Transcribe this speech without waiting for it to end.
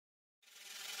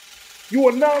You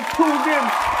are now tuned in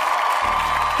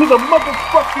to the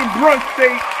motherfucking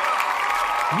BrunchDate.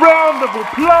 Round of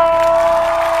applause.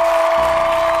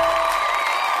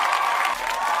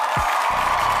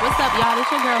 What's up, y'all? It's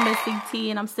your girl, Miss CT,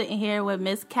 and I'm sitting here with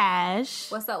Miss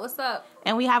Cash. What's up? What's up?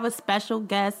 And we have a special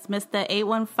guest, Mr.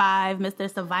 815,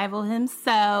 Mr. Survival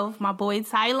himself, my boy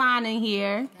Tylon in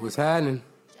here. What's happening?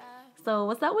 So,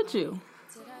 what's up with you?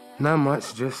 Not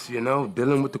much, just,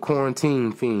 dealing with the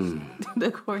quarantine theme.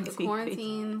 The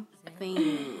quarantine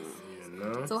themes.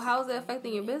 So how's it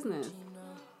affecting your business?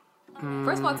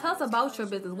 First of all, tell us about your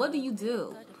business. What do you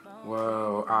do?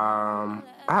 Well, I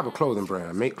have a clothing brand.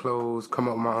 I make clothes, come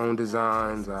up with my own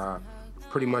designs.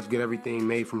 Pretty much get everything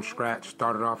made from scratch.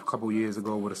 Started off a couple years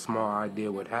ago with a small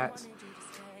idea with hats.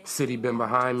 City been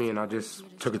behind me, and I just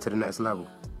took it to the next level.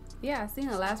 Yeah, I seen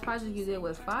the last project you did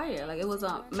was fire. Like, it was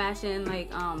matching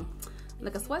like a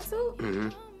sweatsuit. Mm-hmm.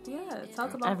 Yeah,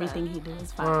 talk about everything he do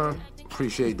is fire.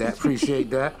 Appreciate that.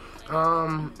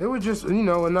 It was just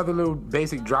another little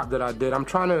basic drop that I did. I'm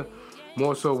trying to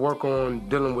more so work on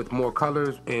dealing with more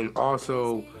colors and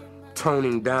also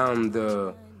toning down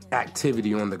the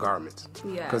activity on the garments.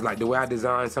 Yeah. Because like the way I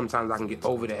design, sometimes I can get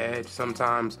over the edge.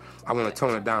 Sometimes I want to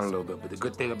tone it down a little bit. But the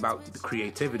good thing about the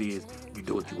creativity is you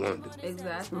do what you want to do.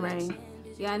 Exactly. Right.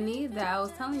 Yeah, I need that. I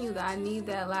was telling you that I need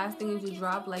that last thing that you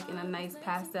drop like in a nice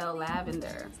pastel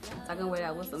lavender. So I can wear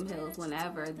that with some heels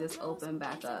whenever this open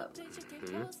back up.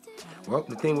 Mm-hmm. Well,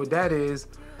 the thing with that is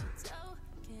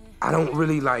I don't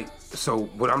really so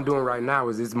what I'm doing right now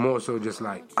is it's more so just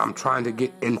like I'm trying to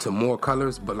get into more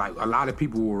colors, but like a lot of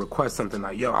people will request something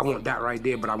like, yo, I want that right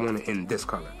there, but I want it in this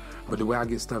color. But the way I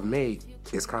get stuff made,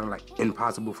 it's kind of like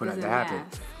impossible for that to happen.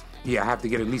 Yeah, I have to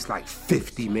get at least like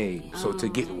 50 made. So to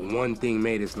get one thing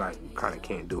made, it's like kind of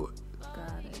can't do it.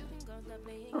 Got it.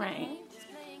 Right.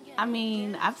 I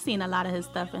mean, I've seen a lot of his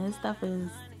stuff, and his stuff is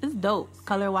dope.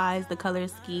 Color-wise, the color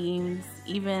schemes.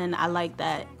 Even I like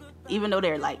that. Even though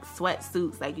they're like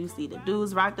sweatsuits, like you see the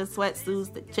dudes rock the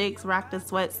sweatsuits, the chicks rock the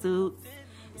sweatsuits.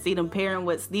 See them pairing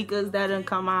with sneakers that done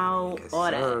come out, yes, all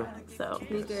sir. that. So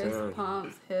sneakers,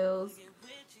 pumps, heels,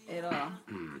 it all.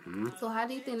 Mm-hmm. So how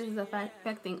do you think this is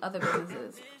affecting other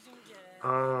businesses?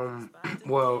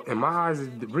 Well, in my eyes,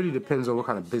 it really depends on what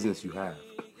kind of business you have.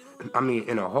 I mean,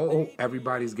 in a whole,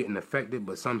 everybody's getting affected,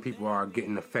 but some people are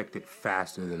getting affected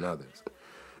faster than others.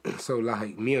 So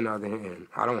like me on the other hand,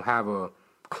 I don't have a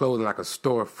clothing like a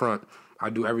storefront. I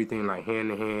do everything like hand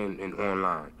to hand and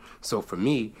online. So for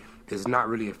me, it's not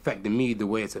really affecting me the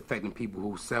way it's affecting people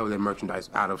who sell their merchandise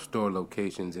out of store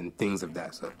locations and things of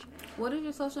that such. What is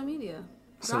your social media?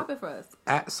 Drop it for us.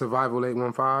 At Survival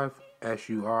 815,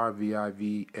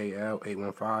 SURVIVAL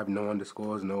 815, no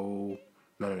underscores, none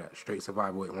of that. Straight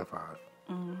Survival 815.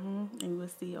 Mm-hmm. And you will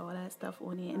see all that stuff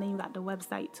on it. And then you got the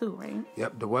website too, right?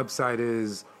 Yep, the website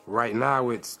is, right now,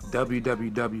 it's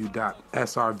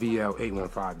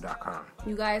www.srvl815.com.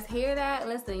 You guys hear that?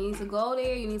 Listen, you need to go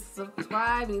there, you need to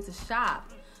subscribe, you need to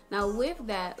shop. Now, with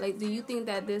that, do you think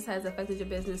that this has affected your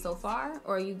business so far,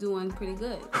 or are you doing pretty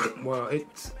good? Well,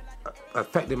 it's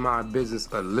affected my business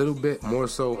a little bit, more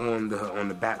so on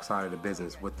the back side of the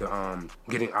business with the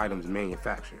getting items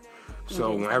manufactured.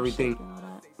 So when everything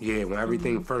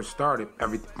first started,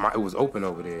 it was open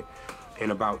over there.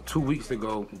 And about 2 weeks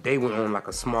ago, they went on like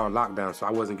a small lockdown, so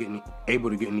I wasn't able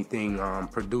to get anything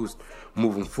produced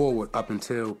moving forward up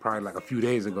until probably like a few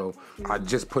days ago. I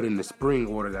just put in the spring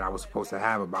order that I was supposed to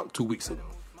have about 2 weeks ago.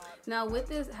 Now, with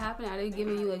this happening, are they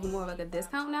giving you more of a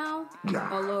discount now?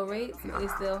 Nah. Or lower rates? They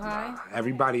still high?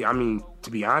 Everybody, to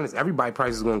be honest, everybody's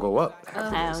price is going to go up.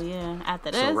 Hell yeah,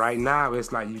 after this. So right now,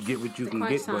 it's like you get what you can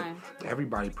get, time. but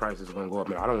everybody's price is going to go up.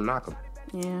 And I don't knock them.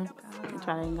 Yeah,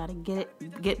 gotta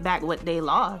get back what they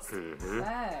lost. Mm-hmm.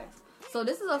 So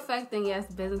this is affecting,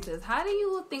 businesses. How do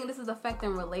you think this is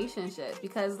affecting relationships?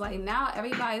 Because now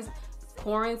everybody's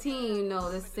quarantined,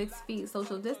 the 6 feet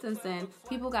social distancing.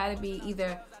 People got to be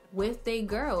either with their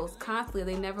girls constantly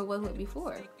they never was with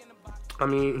before. I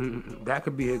mean, that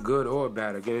could be a good or a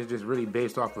bad. Again, it's just really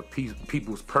based off of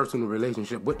people's personal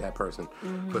relationship with that person.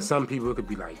 Mm-hmm. For some people, it could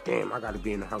be like, damn, I got to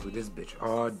be in the house with this bitch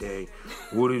all day.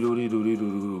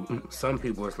 Woody-doody-doody-doo-doo. Some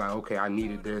people, it's like, okay, I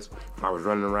needed this. I was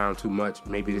running around too much.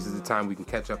 Maybe this is the time we can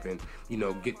catch up and,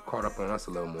 get caught up on us a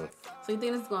little more. So you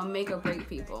think this is going to make or break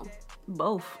people?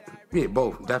 Both. Yeah,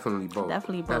 both. Definitely both.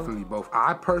 Definitely both.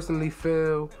 I personally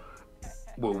feel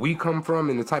where we come from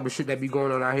and the type of shit that be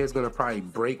going on out here is going to probably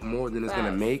break more than it's going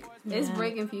to make. It's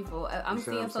breaking people. I'm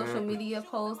seeing social media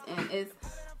posts and it's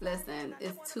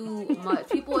too much.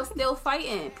 People are still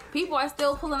fighting. People are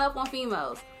still pulling up on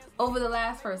females. over the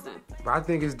last person. But I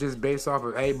think it's just based off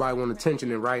of everybody want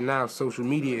attention, and right now, social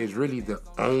media is really the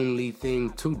only thing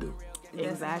to do.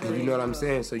 Exactly. You know what I'm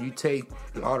saying? So you take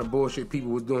all the bullshit people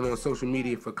was doing on social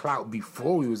media for clout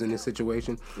before we was in this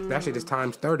situation. That shit is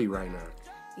times 30 right now.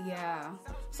 Yeah.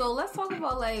 So let's talk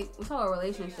about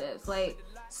relationships. Like,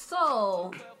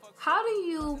 so how do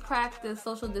you practice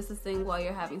social distancing while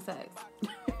you're having sex?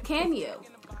 Can you?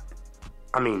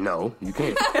 I mean, no, you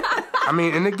can't. I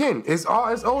mean, and again, it's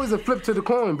always a flip to the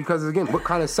coin because, again, what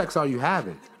kind of sex are you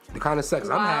having? The kind of sex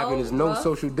I'm having is no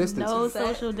social distancing. No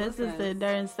social distancing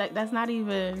during sex. That's not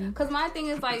even... Because my thing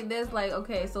is like this, like,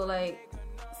 okay, so like,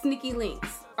 sneaky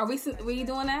links. Are we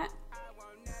doing that?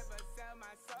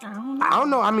 I don't know. I don't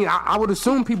know. I mean, I would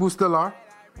assume people still are.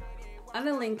 I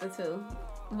done linked the two.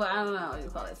 But I don't know what you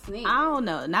call it, sneak. I don't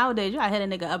know. Nowadays, you gotta hit a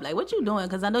nigga up like, what you doing?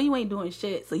 Because I know you ain't doing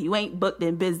shit, so you ain't booked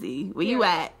and busy. Where you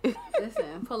at?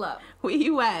 Listen, pull up. Where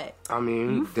you at? I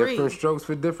mean, different strokes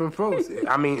for different folks.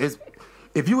 I mean,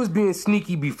 if you was being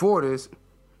sneaky before this,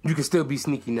 you can still be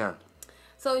sneaky now.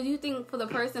 So you think for the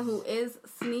person who is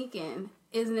sneaking,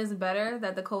 isn't it better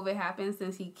that the COVID happened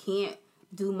since he can't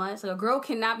do much? Like, a girl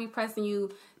cannot be pressing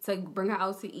you to bring her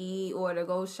out to eat or to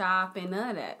go shop and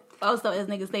none of that. Oh, so is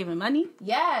niggas saving money?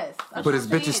 Yes. But his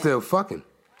bitch is still fucking.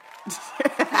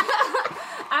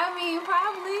 I mean,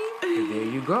 probably.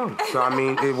 There you go. So, I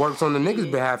mean, it works on the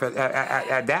niggas' behalf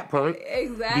at that point.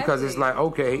 Exactly. Because it's like,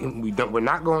 okay, we're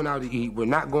not going out to eat. We're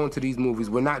not going to these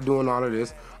movies. We're not doing all of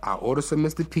this. I'll order some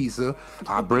Mr. Pizza.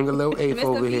 I'll bring a little eighth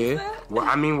over here. Well,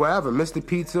 I mean, wherever. Mr.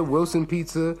 Pizza, Wilson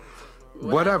Pizza,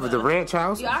 whatever. The Ranch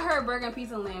House. Yeah, I heard Burger and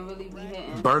Pizza Land really be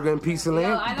hitting. Burger and Pizza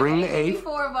Land. I know Bring the eighth.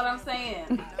 before, but I'm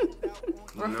saying.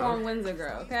 Reform Windsor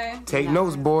girl, okay? Take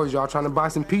notes, boys. Y'all trying to buy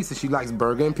some pizza. She likes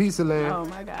Burger and Pizza Land. Oh,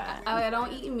 my God. I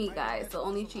don't eat meat, guys, so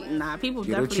only cheese. Nah, people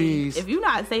Get a definitely... cheese. If you're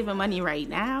not saving money right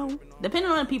now,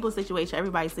 depending on people's situation,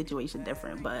 everybody's situation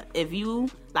different. But if you...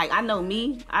 Like, I know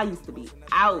me, I used to be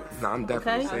out. Nah, I'm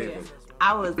definitely saving.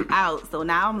 I was out, so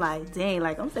now I'm like, dang,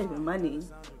 like, I'm saving money.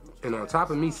 And on top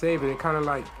of me saving, it kind of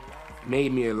like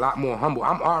made me a lot more humble.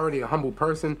 I'm already a humble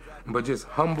person, but just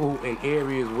humble in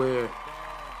areas where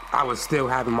I was still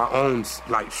having my own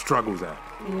like struggles at.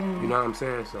 You know what I'm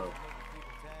saying? So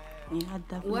Yeah,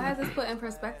 definitely. What has this put in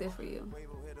perspective for you?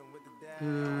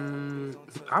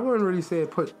 I wouldn't really say it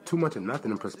put too much of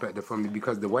nothing in perspective for me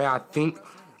because the way I think,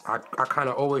 I kind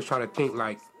of always try to think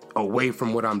like away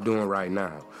from what I'm doing right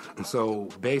now. And so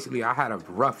basically I had a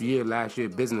rough year last year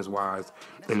business-wise,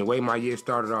 and the way my year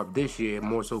started off this year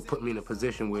more so put me in a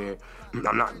position where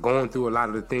I'm not going through a lot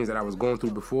of the things that I was going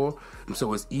through before, and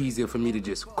so it's easier for me to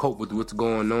just cope with what's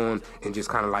going on and just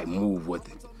kind of like move with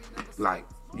it. Like,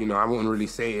 you know, I wouldn't really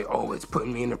say, oh, it's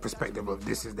putting me in the perspective of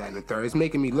this, is that, and the third. It's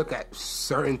making me look at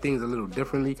certain things a little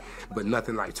differently, but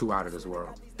nothing like too out of this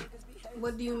world.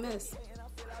 What do you miss?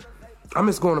 I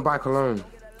miss going to buy cologne.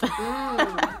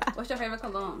 What's your favorite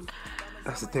cologne?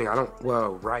 That's the thing.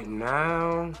 Right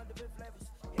now,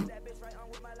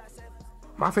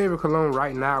 my favorite cologne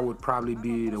right now would probably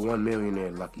be the 1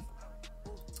 Millionaire Lucky.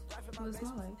 What does it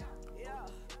smell like?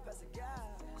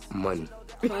 Money.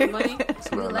 Money?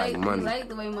 Smell like money. You like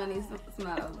the way money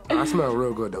smells. I smell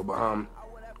real good though, but I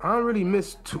don't really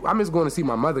miss I miss going to see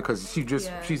my mother because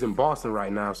she's in Boston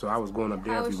right now, so I was going up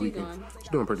there every weekend. Doing? She's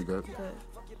doing pretty good.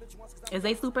 Is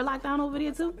they super locked down over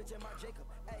there too?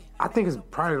 I think it's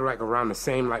probably like around the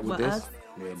same like with this. Us?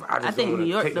 Yeah, but I think New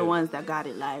York the ones that got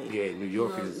it like. Yeah, New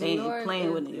York is. They ain't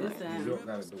playing with New York. New York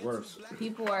got it the worst.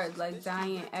 People are like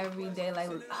dying every day.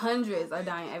 Like hundreds are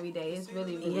dying every day. It's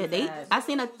really, really sad. I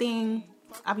seen a thing.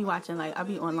 I be watching I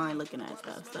be online looking at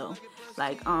stuff. So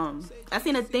like I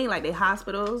seen a thing like they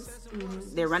hospitals.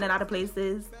 Mm-hmm. They're running out of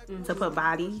places to put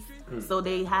bodies. Mm-hmm. So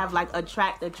they have like a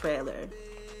tractor trailer.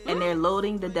 And they're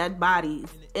loading the dead bodies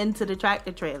into the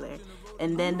tractor trailer.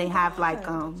 And then they have like,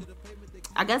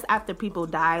 I guess after people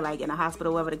die, like in a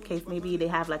hospital, whatever the case may be, they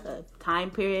have like a time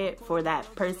period for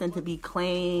that person to be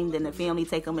claimed and the family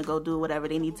take them and go do whatever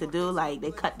they need to do. Like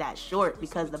they cut that short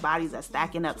because the bodies are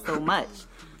stacking up so much.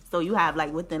 So you have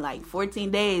like within like 14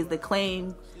 days to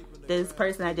claim this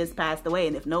person that just passed away.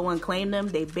 And if no one claimed them,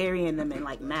 they burying them in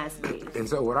like mass graves. And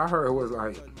so what I heard was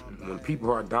like, when people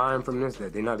are dying from this,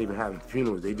 that they're not even having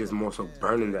funerals. They just more so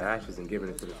burning the ashes and giving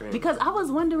it to the family. Because I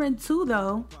was wondering too,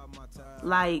 though,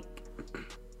 like,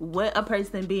 with a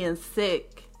person being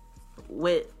sick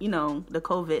with, you know, the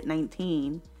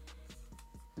COVID-19,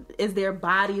 is their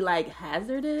body, like,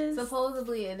 hazardous?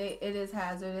 Supposedly, it is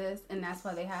hazardous, and that's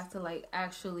why they have to, like,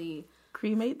 actually...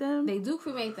 Cremate them? They do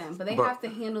cremate them, but they have to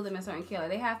handle them in certain care.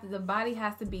 The body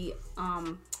has to be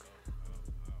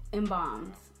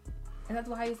embalmed. Is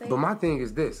that how you say But it? my thing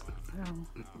is this.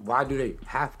 Why do they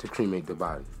have to cremate the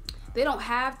body? They don't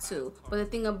have to. But the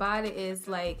thing about it is,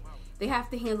 like, they have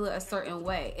to handle it a certain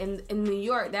way. And in New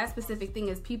York, that specific thing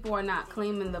is people are not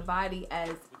claiming the body as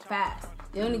fast.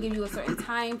 They only give you a certain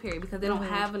time period because they don't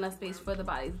have enough space for the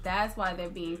bodies. That's why they're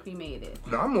being cremated.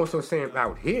 No, I'm also saying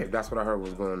out here, that's what I heard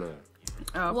was going on.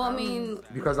 Oh, Well, I mean...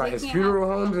 Because, like, it's funeral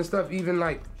homes and stuff, even,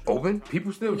 like, open,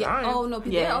 people still dying. Oh, no,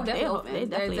 people are definitely open.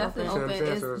 They're Definitely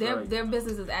open. open. Their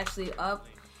business is actually up.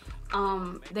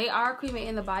 They are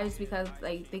cremating the bodies because,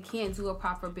 like, they can't do a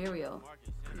proper burial.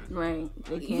 Right.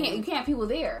 You can't have people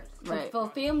there. Right. So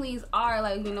families are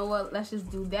like, you know what, let's just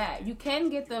do that. You can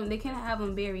get them, they can have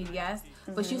them buried, yes,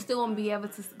 but you still won't be able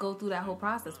to go through that whole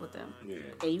process with them. Yeah.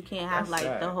 And you can't have, That's like,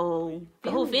 sad. the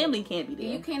whole family can't be there.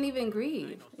 You can't even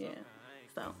grieve. Yeah.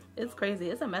 So, it's crazy.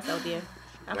 It's a mess out there.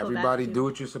 I feel Everybody bad. do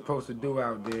what you're supposed to do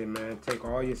out there, man. Take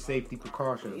all your safety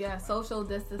precautions. Yeah, social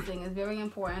distancing is very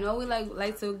important. I know we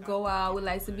like to go out, we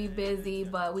like to be busy,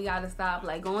 but we gotta stop.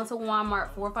 Like going to Walmart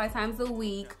 4 or 5 times a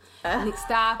week. Like,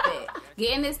 stop it.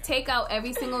 Getting this takeout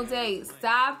every single day.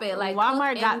 Stop it. Like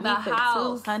Walmart cook got in me the for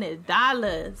house. $200.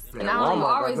 Man, And I don't Walmart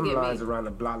always got them get me. lines around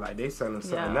the block like they selling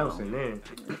something else in there.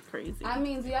 It's crazy. I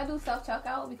mean, do y'all do self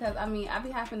checkout? Because I mean, I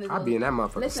be having to. Go, I be in that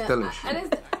motherfucker listen, stealing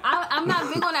shit. I'm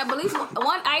not big on that, but at least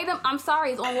one item. I'm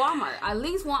sorry, it's on Walmart. At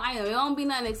least one item. It don't be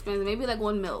nothing expensive. Maybe like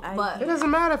one milk, but It doesn't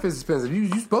matter if it's expensive. You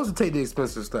supposed to take the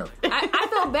expensive stuff. I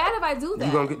feel bad if I do that.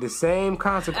 You're going to get the same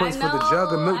consequence for the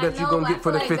jug of milk that you're going to get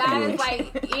for the 50 God inch. is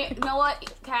like, you know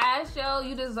what, cash, yo,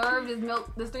 you deserve this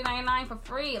milk, this $3.99 for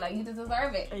free. Like, you just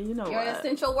deserve it. And you know You're an what?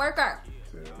 essential worker.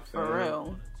 For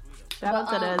real. Shout out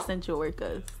to the essential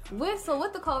workers. With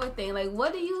the COVID thing, like,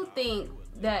 what do you think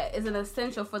that is an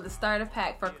essential for the starter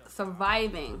pack for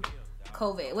surviving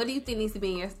COVID? What do you think needs to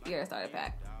be in your starter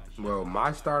pack? Well,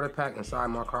 my starter pack inside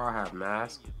my car, I have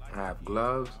masks, I have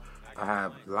gloves, I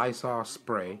have Lysol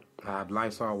spray, I have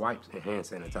Lysol wipes, and hand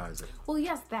sanitizer. Well,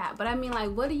 yes, that. But I mean,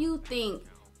 like, what do you think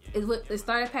is what the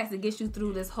starter pack to get you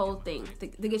through this whole thing, to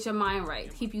get your mind right,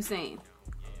 to keep you sane?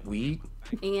 Weed,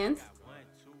 And?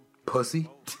 pussy.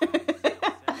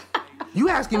 You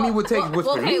asking me what's for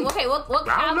me? Okay. What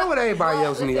I don't know what everybody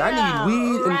else needs. I need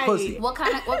weed and pussy. What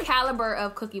caliber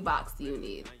of cookie box do you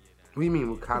need? What do you mean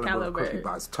what caliber of cookie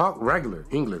box? Talk regular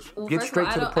English. Well, Get first straight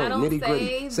of to all, the point. Nitty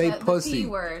gritty. Say the pussy. P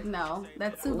word. No,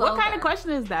 that's too What vulgar. kind of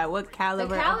question is that? What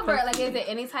caliber? The caliber, of like, is it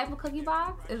any type of cookie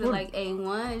box? Is it like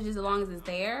A1? Is just as long as it's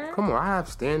there? Come on, I have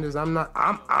standards. I'm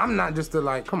not just a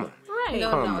like. Come on. Right.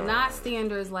 No, on. not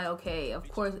standards. Like, okay, of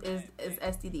course, is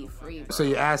STD free. So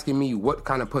you're asking me what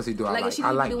kind of pussy do I like?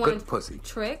 I like good pussy.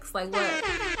 Tricks, like what?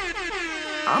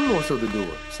 I'm more so the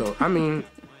doer. So I mean,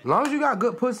 as long as you got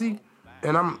good pussy,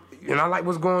 and I like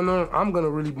what's going on, I'm gonna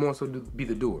really more so be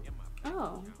the doer.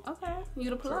 Oh, okay.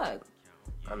 You the plug.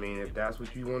 I mean, if that's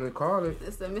what you want to call it.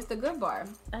 It's a Mr. Good Bar.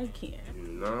 I can't.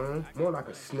 No, more like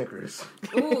a Snickers.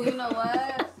 Ooh, you know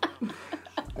what?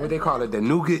 What they call it, the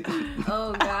nougat.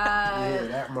 Oh God. Yeah,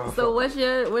 that motherfucker. So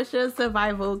what's your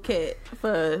survival kit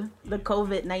for the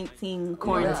COVID-19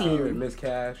 quarantine? Yeah, Miss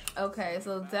Cash. Okay,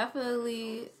 so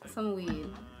definitely some weed,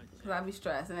 because I be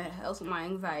stressed and it helps with my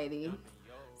anxiety.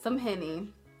 Some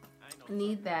Henny.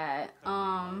 Need that.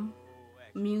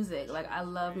 Music. Like, I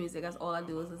love music. That's all I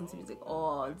do is listen to music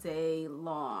all day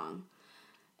long.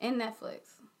 And Netflix.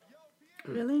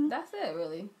 Really? That's it,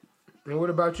 really. And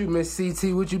what about you, Miss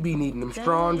CT? What you be needing? Them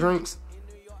strong drinks?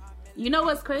 You know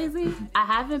what's crazy? I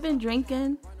haven't been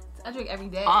drinking I drink every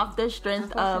day. off the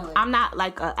strength of, I'm not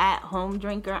like a at-home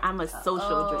drinker. I'm a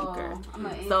social drinker.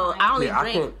 So I only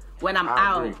drink when I'm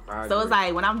out. So it's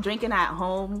like when I'm drinking at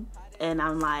home and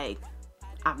I'm like,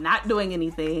 I'm not doing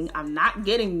anything. I'm not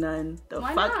getting none. The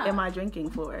Why fuck not? am I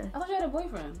drinking for? I thought you had a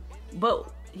boyfriend.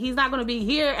 But he's not going to be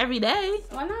here every day.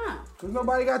 Why not? Because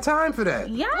nobody got time for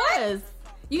that. Yes.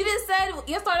 You just said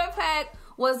your starter pack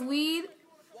was weed,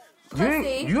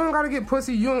 pussy. You don't got to get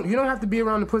pussy. You don't have to be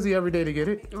around the pussy every day to get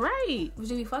it. Right. Would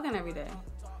you be fucking every day?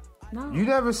 No. You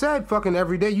never said fucking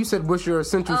every day. You said what's your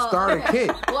essential starter okay.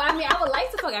 kit. Well, I mean, I would like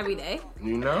to fuck every day.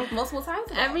 You know? Multiple times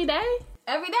a day. Every day?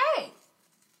 Every day.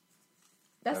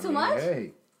 That's too much?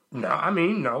 Hey. No, I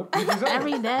mean, no.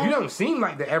 Every day? You don't seem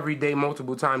like the everyday,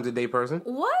 multiple times a day person.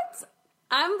 What?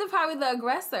 I'm probably the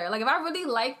aggressor. Like, if I really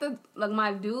like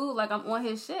my dude, like, I'm on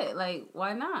his shit. Like,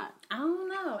 why not? I don't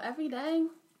know. Every day?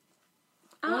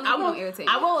 I won't irritate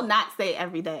I you. will not say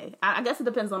every day. I guess it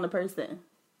depends on the person.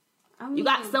 I mean,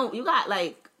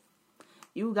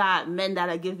 You got men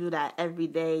that'll give you that every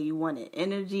day. You want it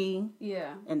energy.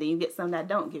 Yeah. And then you get some that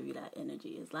don't give you that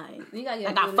energy. It's like, You gotta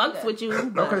get like I a good fucks nigga. with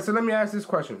you. But Okay, so let me ask this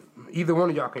question. Either one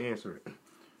of y'all can answer it.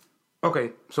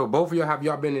 Okay, so both of y'all, have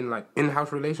y'all been in like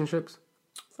in-house relationships?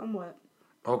 Somewhat.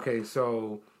 Okay,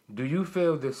 so do you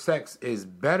feel the sex is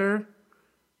better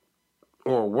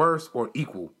or worse or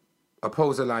equal?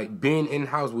 Opposed to like being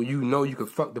in-house where you know you can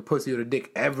fuck the pussy or the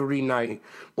dick every night,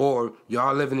 or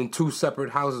y'all living in 2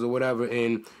 separate houses or whatever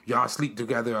and y'all sleep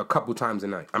together a couple times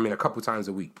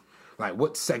a week. Like,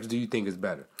 what sex do you think is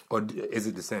better? Or is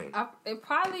it the same? It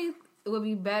probably would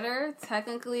be better,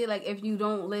 technically, like if you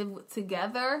don't live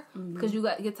together, because you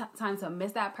get time to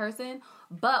miss that person.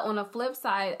 But on the flip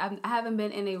side, I haven't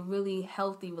been in a really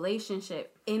healthy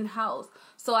relationship in-house.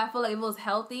 So I feel like if it was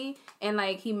healthy and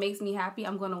like he makes me happy,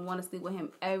 I'm going to want to sleep with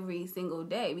him every single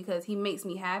day because he makes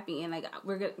me happy and like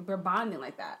we're bonding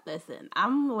like that. Listen,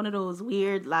 I'm one of those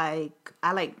weird, like,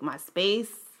 I like my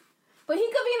space. But he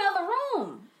could be in another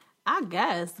room. I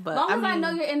guess, but as long as I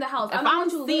know you're in the house. If I'm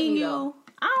seeing you,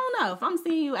 I don't know. If I'm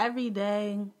seeing you every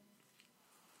day,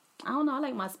 I don't know. I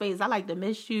like my space. I like to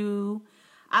miss you.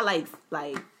 I like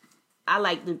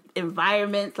the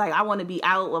environment. Like, I want to be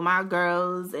out with my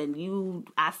girls, and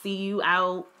I see you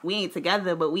out. We ain't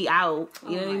together, but we out.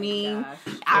 You know what I mean? Gosh.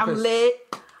 I'm lit.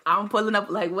 I'm pulling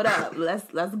up. Like, what up?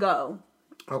 Let's go.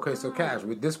 Okay, so Cash,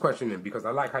 with this question in, because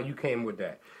I like how you came with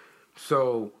that.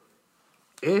 So,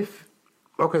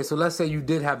 so let's say you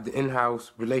did have the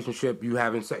in-house relationship, you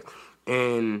having sex,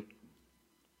 and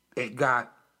it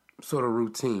got sort of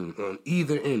routine on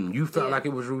either end. You felt like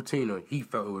it was routine, or he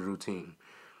felt it was routine.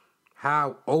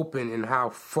 How open and how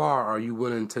far are you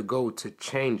willing to go to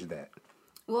change that?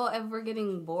 Well, if we're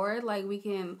getting bored, like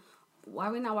why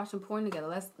are we not watching porn together?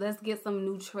 Let's get some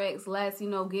new tricks. Let's,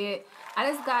 get.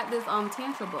 I just got this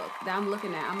tantra book that I'm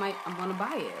looking at. I'm gonna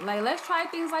buy it. Like, let's try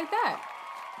things like that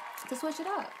to switch it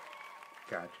up.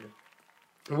 Gotcha.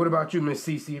 And what about you, Miss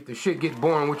Cece? If the shit get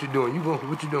boring, what you doing?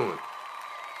 What you doing?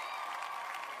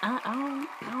 I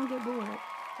don't get bored.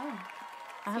 Oh.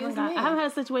 I haven't had a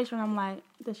situation where I'm like,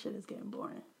 this shit is getting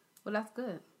boring. Well, that's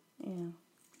good. Yeah.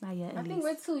 Not yet. I think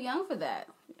we're too young for that.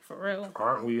 For real.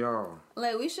 Aren't we all?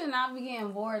 Like, we should not be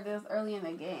getting bored this early in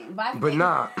the game. But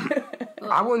nah,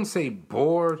 I wouldn't say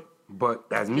bored, but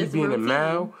as me It's being routine. a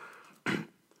male,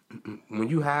 when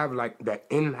you have like that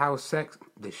in-house sex,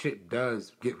 the shit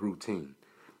does get routine.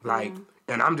 Like,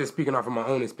 and I'm just speaking off of my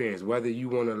own experience, whether you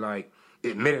want to like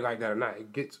admit it like that or not,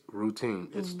 it gets routine.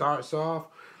 It starts off,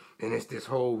 and it's this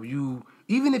whole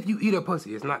even if you eat a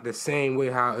pussy, it's not the same way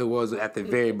how it was at the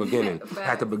very beginning.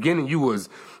 At the beginning, you was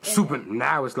super.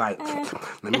 Now it's like,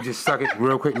 let me just suck it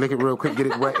real quick, lick it real quick, get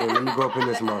it wet, and let me go up in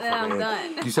this motherfucker. I'm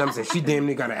done. You see what I'm saying? She damn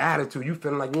near got an attitude. You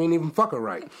feeling like you ain't even fucking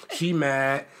right. She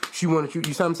mad. She wanted you.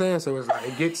 You see what I'm saying? So it's like,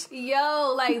 it gets.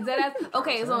 Yo, like, that.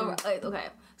 Okay,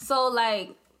 so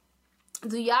like,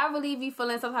 do y'all really be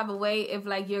feeling some type of way if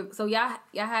like y'all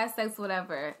had sex,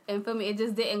 whatever, and feel me, it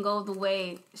just didn't go the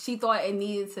way she thought it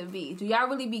needed to be? Do y'all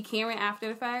really be caring after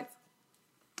the fact?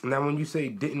 Now, when you say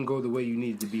didn't go the way you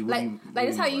needed to be,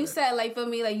 that's how you said, like, feel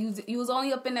me, like you was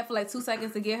only up in there for like 2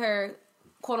 seconds to get her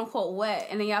quote unquote wet,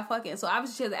 and then y'all fucking. So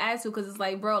obviously she has an attitude because it's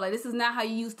like, bro, like, this is not how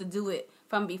you used to do it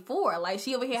from before. Like,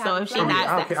 she over here. So if she not,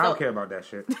 I don't care about that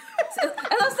shit. As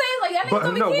I'm saying, like, y'all But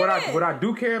niggas no, be what I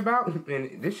do care about,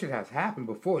 and this shit has happened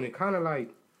before, and it kind of like,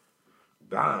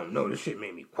 I don't know, this shit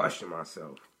made me question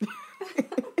myself.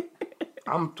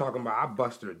 I'm talking about I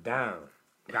busted her down,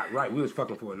 got right. We was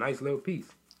fucking for a nice little piece,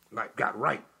 like got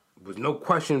right. Was no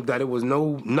question that it was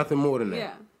nothing more than that.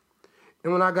 Yeah,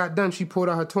 And when I got done, she pulled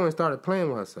out her toy and started playing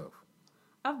with herself.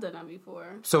 I've done that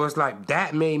before. So it's like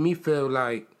that made me feel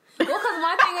like. Well, because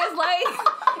my thing is like,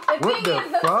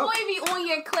 the toy be on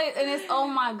your clit, and it's, oh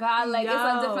my god, like, it's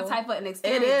a different type of an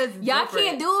experience. It is. Y'all different.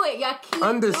 can't do it. Y'all can't.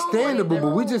 Understandable, do it.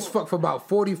 but we just fucked for about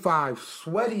 45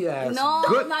 sweaty ass, No,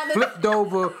 good not the- flipped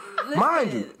over.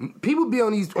 Mind you, people be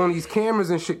on these cameras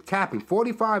and shit capping.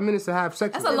 45 minutes to have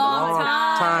sex. That's is a long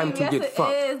time to yes, get it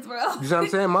fucked. is, bro. You see what I'm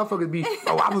saying? Motherfuckers be,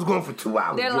 I was going for 2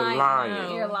 hours. They're You're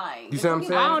lying. You're lying. You see what I'm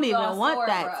saying? I don't even Y'all want sore,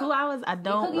 that. bro. 2 hours, I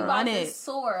don't want it.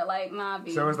 Sore, like, nah,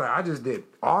 B. So it's like I just did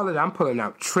all of that. I'm pulling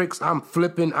out tricks. I'm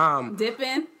flipping.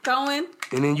 Dipping, throwing.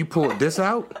 And then you pulled this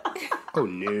out. Oh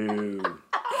no.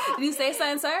 Did you say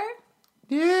something, sir?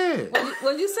 Yeah.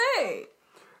 What'd you say?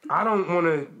 I don't want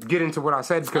to get into what I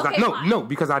said because Okay,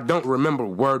 because I don't remember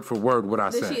word for word what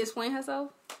I said. Did she explain herself?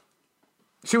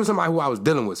 She was somebody who I was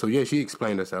dealing with, so yeah, she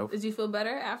explained herself. Did you feel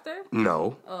better after?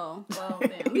 No. Oh, well,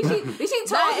 damn. At least she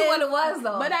told you what it was,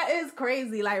 though. But that is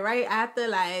crazy. Like, right after,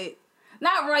 like...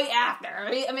 Not right after.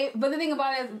 Right? I mean, but the thing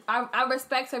about it is, I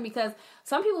respect her because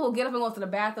some people will get up and go to the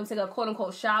bathroom, take a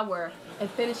quote-unquote shower, and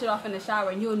finish it off in the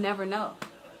shower, and you'll never know.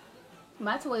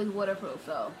 My toy is waterproof,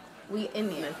 so We in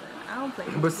there. I don't play.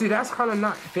 But see, that's kind of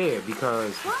not fair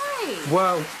because... Why?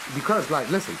 Well, because, like,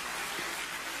 listen.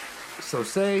 So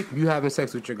say you having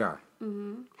sex with your guy.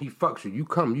 Mm-hmm. He fucks you. You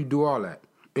come, you do all that.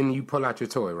 And you pull out your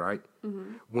toy, right?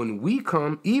 Mm-hmm. When we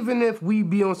come, even if we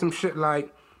be on some shit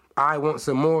like, I want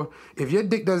some more, if your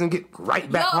dick doesn't get right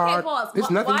back hard,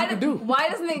 there's nothing you can do. Why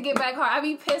doesn't it get back hard? I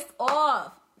be pissed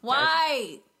off.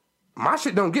 Why? My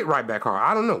shit don't get right back hard.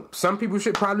 I don't know. Some people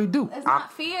shit probably do. It's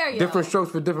not fair, yo. Different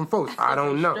strokes for different folks. I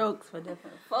don't know. Strokes for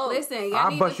different folks. Listen,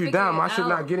 I bust you down. My shit out.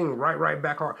 not getting right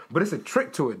back hard. But it's a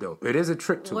trick to it, though. It is a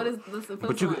trick to What it. is this?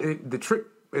 But the trick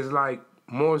is like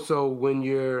more so when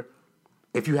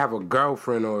if you have a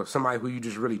girlfriend or somebody who you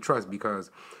just really trust.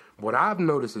 Because what I've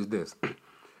noticed is this.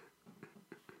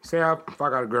 Say if I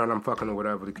got a girl and I'm fucking or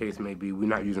whatever the case may be, we're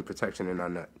not using protection in our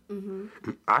nut.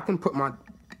 Mm-hmm. I can put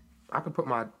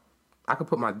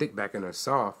my dick back in her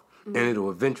soft, and it'll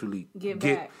eventually get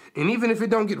back. And even if it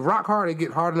don't get rock hard, it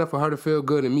get hard enough for her to feel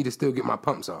good and me to still get my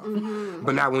pumps off. Mm-hmm.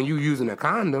 But now when you using a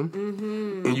condom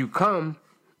and you come,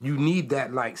 you need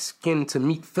that like skin to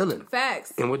meat feeling.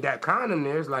 Facts. And with that condom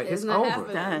there, it's like it's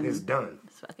over. Done. It's done.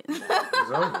 It's fucking done.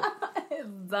 It's over.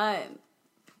 It's done.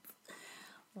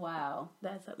 Wow.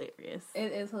 That's hilarious.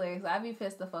 It is hilarious. I be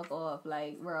pissed the fuck off.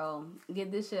 Like, bro,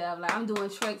 get this shit up. Like, I'm doing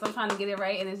tricks. I'm trying to get it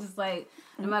right. And it's just like,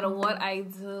 no matter what I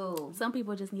do. Some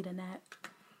people just need a nap.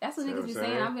 That's what niggas be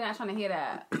saying. I'm not trying to hear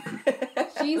that.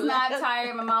 She's not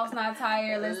tired. My mouth's not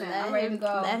tired. Listen, I'm ready to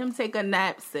go. Let him take a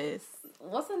nap, sis.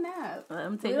 What's a nap? Let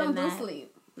him take we a don't nap. do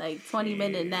sleep. Like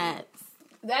 20-minute naps.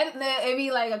 That it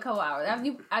be like a couple hours. After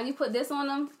you put this on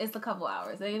them, it's a couple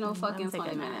hours. There ain't no fucking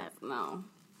 20 minutes. No.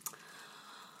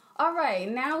 All right,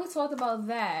 now we talked about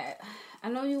that. I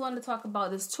know you wanted to talk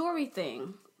about this Tory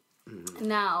thing. Mm-hmm.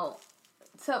 Now,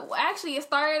 so actually, didn't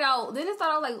it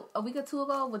start out like a week or two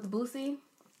ago with Boosie?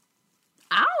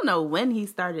 I don't know when he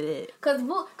started it. Cause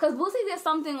Boosie did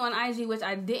something on IG which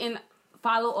I didn't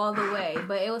follow all the way,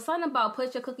 but it was something about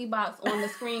put your cookie box on the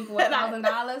screen for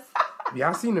 $1,000. Yeah,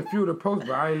 I seen a few of the posts,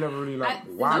 but I ain't never really watch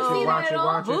it.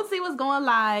 Boosie was going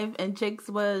live, and chicks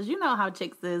was, you know how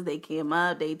chicks is. They came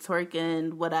up, they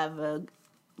twerking, whatever.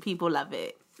 People love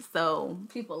it. So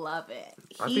people love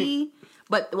it.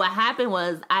 But what happened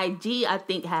was IG, I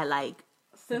think, had like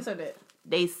censored it.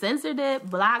 They censored it,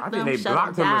 blocked them, shut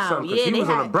blocked them him down. or something. Yeah, he was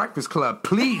on the Breakfast Club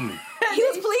pleading. He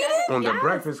was pleading? On the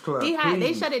Breakfast Club.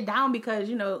 They shut it down because,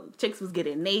 you know, chicks was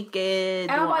getting naked.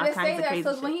 And I'm about to say that,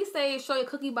 so when he say show your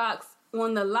cookie box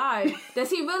on the live, does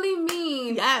he really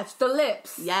mean the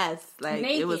lips? Yes. Like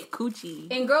naked. It was coochie.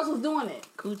 And girls was doing it.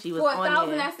 Coochie was for on $1,000,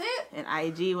 there. that's it? And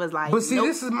IG was like, but see,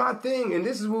 this is my thing, and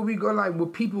this is where we go, like, where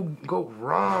people go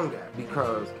wrong at,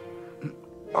 because,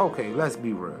 okay, let's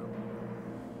be real.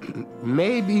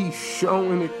 Maybe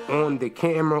showing it on the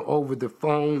camera over the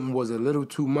phone was a little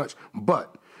too much,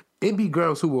 but it be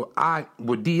girls who would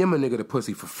DM a nigga the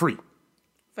pussy for free.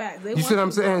 Fact. You see what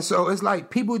I'm saying? So it's like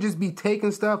people just be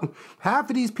taking stuff. Half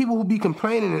of these people who be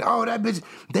complaining and that bitch,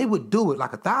 they would do it.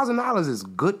 Like $1,000 is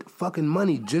good fucking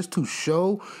money just to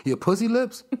show your pussy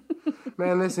lips.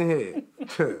 Man, listen here.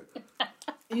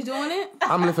 You doing it?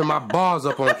 I'm lifting my balls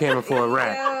up on camera for a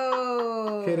rap.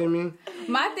 Yo. Kidding me?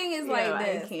 My thing is like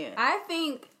this. I can't. I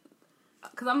think,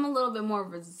 because I'm a little bit more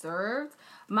reserved,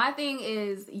 my thing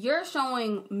is you're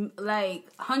showing like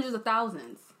hundreds of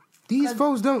thousands. These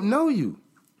folks don't know you.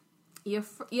 Your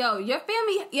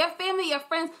family, your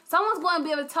friends. Someone's going to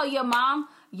be able to tell your mom,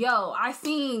 yo, I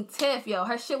seen Tiff,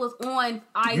 her shit was on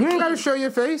IG. You ain't got to show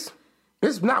your face.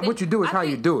 It's not what you do, it's how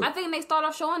you do it. I think they start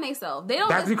off showing themselves. They don't.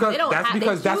 That's because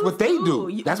what they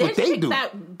do. That's what they do.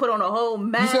 That put on a whole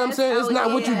mask. You see what I'm saying? It's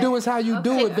not what you do, it's how you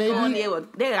do it, baby.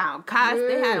 They got on costumes.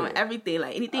 They had on everything,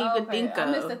 like anything you could think of.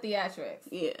 I missed the theatrics.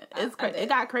 Yeah, it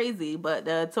got crazy. But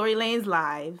the Tory Lanez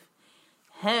live.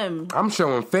 I'm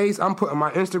showing face. I'm putting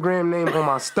my Instagram name on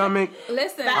my stomach.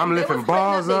 Listen, I'm lifting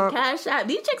balls up. Cash out.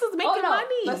 These chicks is making money.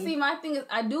 But see, my thing is,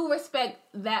 I do respect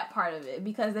that part of it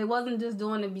because they wasn't just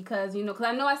doing it because because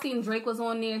I know I seen Drake was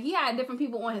on there. He had different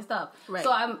people on his stuff, right.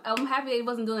 So I'm happy they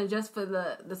wasn't doing it just for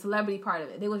the celebrity part of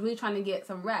it. They was really trying to get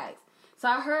some rags. So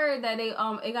I heard that it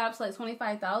got up to like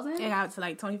 25,000. It got up to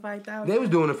like 25,000. They was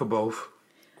doing it for both.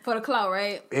 For the clout,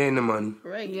 right? And the money.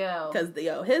 Right. Yeah. Because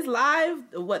his live,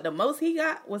 the most he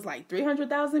got was like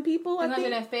 300,000 people, I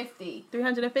think.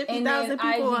 350,000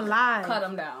 people on live. Cut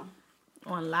them down.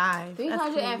 On live.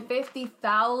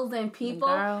 350,000 people.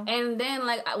 Girl. And then,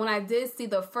 like, when I did see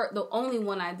the only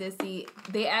one I did see,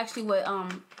 they actually would,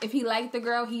 if he liked the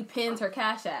girl, he pins her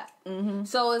Cash App. Mm-hmm.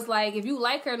 So it's like, if you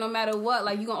like her, no matter what,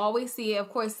 like, you can always see it, of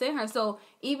course, send her. So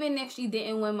even if she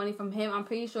didn't win money from him, I'm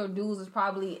pretty sure dudes is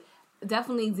probably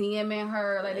definitely DMing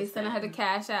her, like they sending her the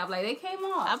cash app, like they came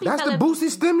on. That's the Boosie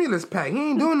stimulus pack. He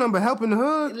ain't doing nothing but helping the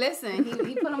hood. Listen,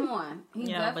 he put them on.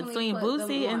 Between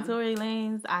Boosie and Tory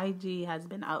Lanez, IG has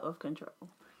been out of control.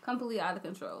 Completely out of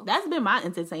control. That's been my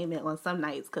entertainment on some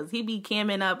nights, because he be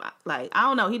camming up, like, I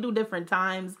don't know, he do different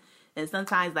times, and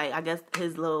sometimes, like, I guess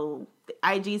his little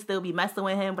IG still be messing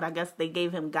with him, but I guess they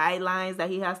gave him guidelines that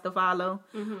he has to follow.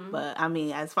 Mm-hmm. But, I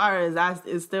mean, as far as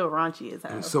it's still raunchy as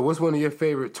hell. So what's one of your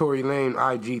favorite Tory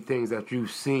Lanez IG things that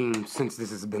you've seen since this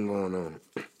has been going on?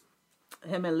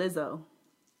 Him and Lizzo.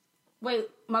 Wait,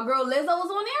 my girl Lizzo was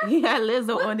on there? He had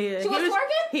Lizzo on there. She was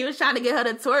twerking? He was trying to get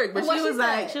her to twerk, but she was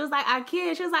like, I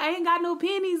can't. She was like, I ain't got no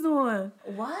panties on.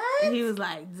 What? And he was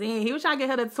like, damn. He was trying to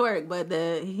get her to twerk, but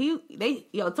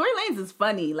Tory Lanez is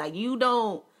funny. Like,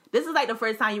 this is like the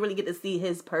first time you really get to see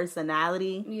his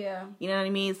personality. Yeah. You know what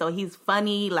I mean? So he's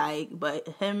funny, like, but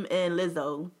him and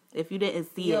Lizzo, if you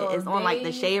didn't see it, it's on like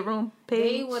the Shade Room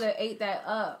page. They would have ate that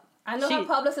up. I know her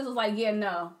publicist was like, yeah,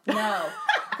 no.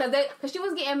 Because she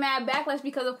was getting mad backlash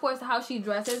because, of course, how she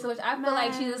dresses, which I feel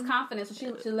like she's just confident, so she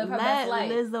should live her best life.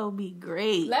 Let Lizzo be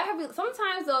great. Let her be.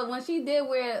 Sometimes, though, when she did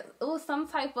wear, it was some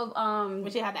type of,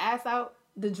 when she had the ass out?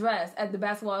 The dress at the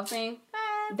basketball thing.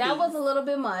 That was a little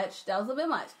bit much.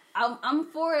 I'm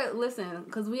for it, listen,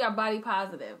 because we are body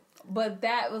positive. But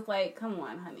that was like, come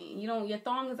on, honey. Your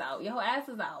thong is out. Your whole ass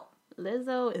is out.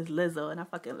 Lizzo is Lizzo, and I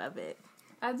fucking love it.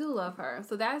 I do love her.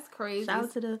 So that's crazy. Shout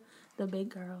out to the big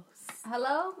girls.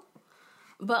 Hello?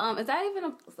 But is that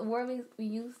even a word we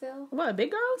use still? What,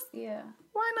 big girls? Yeah.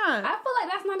 Why not? I feel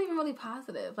like that's not even really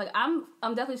positive. Like, I'm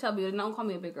definitely chubby. Don't call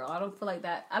me a big girl. I don't feel like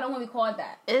that. I don't want to be called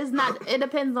that. It's not. It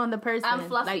depends on the person. I'm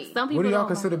fluffy. Like, some people. What do y'all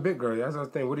consider big girl? That's the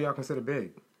thing. What do y'all consider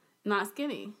big? Not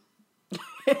skinny.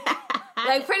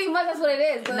 Like, pretty much that's what it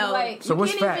is. No. Like, so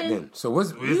what's fat then? So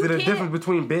is it a difference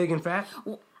between big and fat?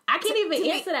 I can't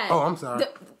even answer that. Oh, I'm sorry.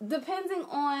 Depending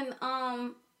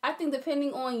on, I think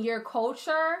depending on your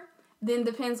culture, then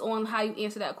depends on how you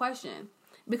answer that question.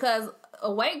 Because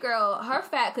a white girl, her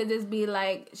fat could just be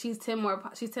like she's 10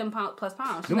 pounds plus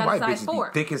pounds. She's Them not white a size bitches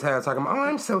 4. be thick as hell talking about, oh,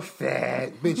 I'm so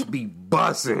fat. Bitch be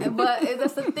bussin'. But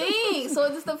that's the thing. So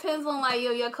it just depends on like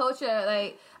your culture.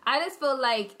 Like, I just feel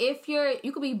like if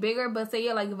you could be bigger, but say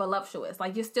you're like voluptuous,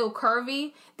 like you're still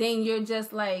curvy, then you're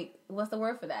just like, what's the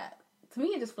word for that? To me,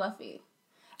 it's just fluffy.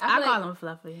 I call them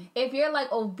fluffy. If you're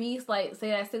like obese, like say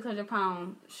that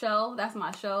 600-pound show, that's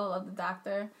my show of the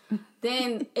doctor,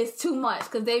 then it's too much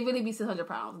because they really be 600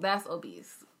 pounds. That's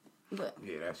obese. But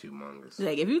yeah, that's humongous.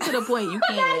 Like if you to the point you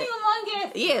can't. That's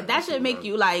humongous. Yeah, that should make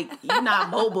you like you're not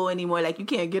mobile anymore. Like you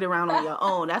can't get around on your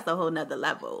own. That's a whole nother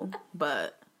level.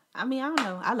 But I mean, I don't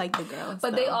know. I like the girls,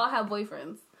 but they all have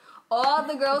boyfriends. All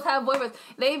the girls have boyfriends.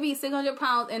 They be 600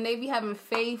 pounds and they be having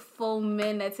faithful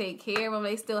men that take care of them.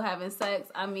 They still having sex.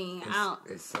 I mean,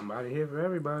 It's somebody here for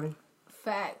everybody.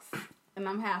 Facts. And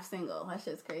I'm half single. That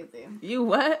shit's crazy. You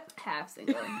what? Half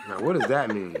single. Now, what does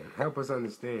that mean? Help us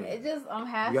understand. I'm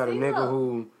half single. You got a nigga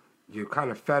who you're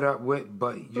kind of fed up with,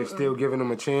 but you're still giving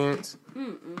him a chance?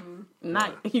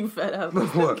 Not you fed up.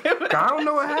 What? I don't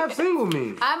know what half single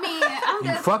means. I mean, I'm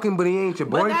You just... fucking, but he ain't your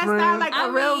boyfriend? But that's not like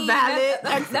a real valid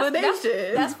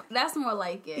explanation. That's more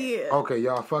like it. Yeah. Okay,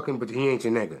 y'all fucking, but he ain't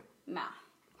your nigga. Nah.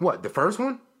 What, the first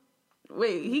one?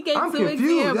 Wait, he gave I'm 2 confused.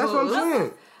 examples. That's what I'm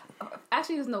saying.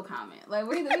 Actually, there's no comment. Like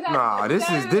we not, Nah, this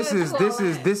is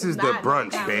the Not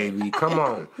brunch, comment. baby. Come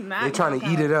on. Not They trying to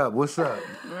eat it up. What's up?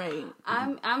 Right.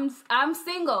 I'm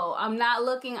single. I'm not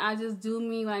looking. I just do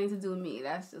me when I need to do me.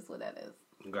 That's just what that is.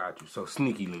 Got you. So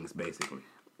sneaky links, basically.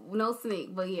 No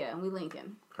sneak, but yeah, we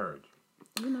linking. Heard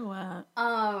you. You know what?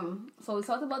 So we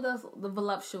talked about the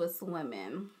voluptuous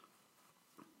women.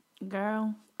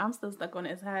 Girl, I'm still stuck on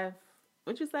this half.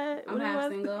 What you said? I'm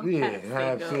half single. Yeah,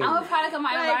 half single. I'm a product of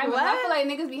my environment. What? I feel like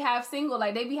niggas be half single.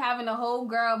 Like they be having a whole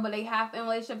girl, but they half in a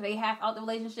relationship. They half out the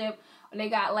relationship. They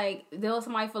got like deal with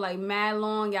somebody for like mad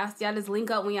long. Y'all just link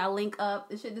up when y'all link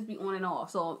up. This shit just be on and off.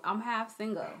 So I'm half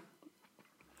single.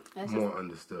 That's More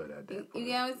understood at that point. You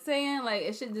get what I'm saying? Like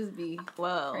it should just be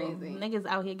crazy. Niggas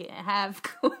out here getting half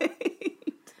claimed.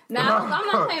 Nah, I'm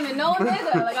not claiming no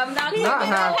nigga. Like I'm not claiming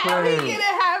half claimed. He getting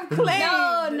half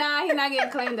claimed. No, he's not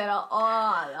getting claimed at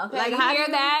all. Okay, Like you how hear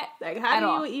that? Like how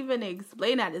do you even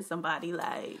explain that to somebody?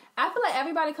 Like I feel like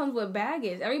everybody comes with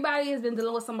baggage. Everybody has been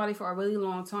dealing with somebody for a really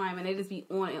long time, and they just be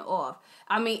on and off.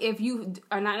 I mean, if you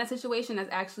are not in a situation, that's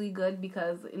actually good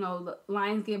because the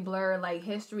lines get blurred. Like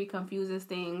history confuses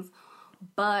things.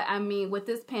 But I mean, with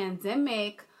this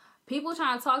pandemic, people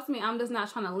trying to talk to me, I'm just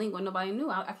not trying to link with nobody new.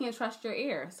 I can't trust your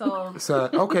ear. So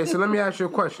okay, so let me ask you a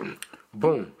question.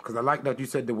 Boom, because I like that you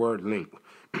said the word link.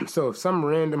 So if some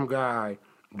random guy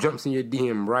jumps in your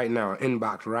DM right now,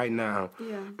 inbox right now,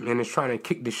 Yeah. and is trying to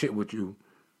kick the shit with you,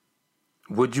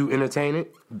 would you entertain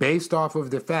it? Based off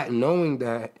of the fact, knowing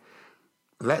that,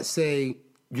 let's say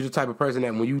you're the type of person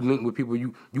that when you link with people,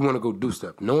 you want to go do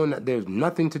stuff. Knowing that there's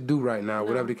nothing to do right now,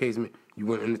 whatever the case may be, you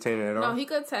wouldn't entertain it at all? No, he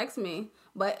could text me,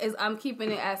 but I'm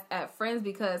keeping it as at friends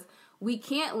because we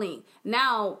can't link.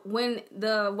 Now, when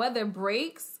the weather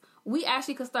breaks, we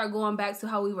actually could start going back to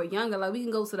how we were younger. Like, we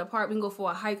can go to the park, we can go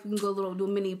for a hike, we can go do a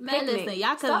mini picnic. Listen,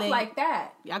 y'all could stuff link. like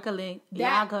that. Y'all could link.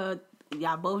 That-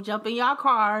 Y'all both jump in y'all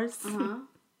cars. Uh-huh.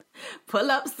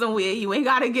 Pull up somewhere. You ain't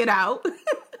got to get out.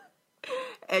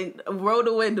 And roll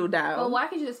the window down. But why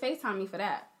can't you just FaceTime me for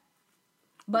that?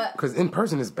 But Because in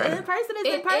person is better. in person is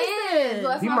it in person. is.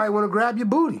 But, He might want to grab your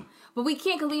booty. but we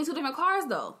can't because we in two different cars,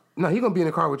 though. No, he gonna be in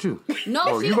the car with you. No,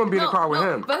 Oh, you gonna be in the car with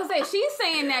him. But I say she's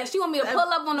saying that she want me to pull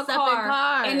up on the Separate car,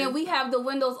 cars. and then we have the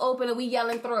windows open and we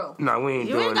yelling through. No, we ain't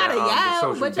You doing ain't gotta that. The yell,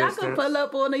 social but y'all distance. can pull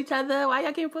up on each other. Why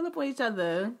y'all can't pull up on each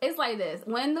other? It's like this: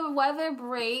 when the weather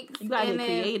breaks, You gotta and get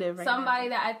then creative right somebody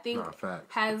that I think Nah,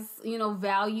 fact. has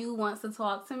value wants to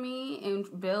talk to me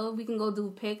and Bill, we can go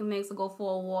do picnics or go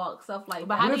for a walk, stuff like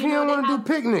But that. how What do if you he know don't they want to have-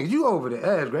 do picnics? You over the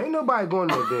edge, man. Ain't nobody going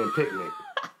to a damn picnic.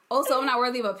 Oh, so I'm not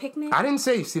worthy of a picnic? I didn't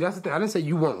say, see, that's the thing. I didn't say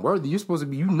you weren't worthy. You're supposed to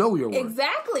be, you know you're worthy.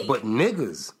 Exactly. But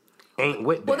niggas ain't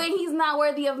with that. Well, then he's not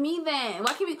worthy of me. Then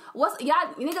why can't we?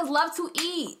 Y'all niggas love to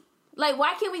eat? Like,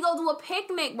 why can't we go do a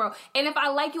picnic, bro? And if I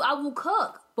like you, I will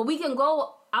cook. But we can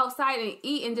go outside and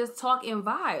eat and just talk and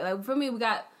vibe. Like, for me, we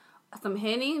got some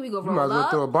Henny. We go you might roll as well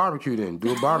up. throw a barbecue then.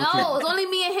 Do a barbecue. No, it's only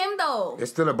me and him though.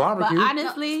 It's still a But barbecue.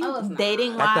 honestly, No, it's not.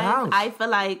 dating At the house. wise, I feel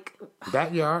like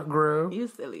Backyard grill. you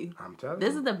silly. I'm telling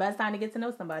This you. is the best time to get to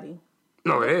know somebody.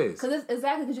 No, it is. Cause it's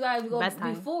exactly because you gotta go Best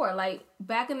time. before. Like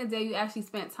back in the day, you actually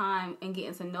spent time and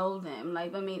getting to know them.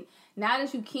 Like I mean, now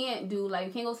that you can't do like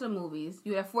you can't go to the movies,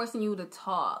 they're forcing you to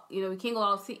talk. We can't go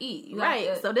out to eat. You Right.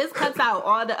 gotta- So this cuts out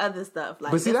all the other stuff.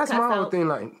 Like, But see, this that's cuts my whole out- thing.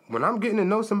 Like, when I'm getting to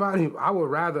know somebody, I would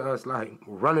rather us, like,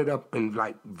 run it up in,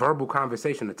 like, verbal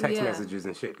conversation or text Yeah. messages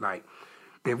and shit. Like,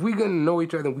 if we gonna know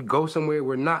each other and we go somewhere,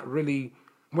 we're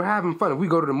having fun. If we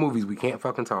go to the movies, we can't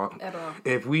fucking talk. At all.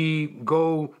 If we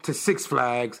go to Six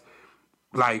Flags,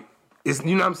 like, it's,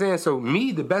 you know what I'm saying? So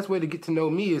the best way to get to know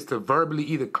me is to verbally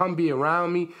either come be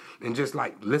around me and just,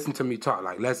 like, listen to me talk.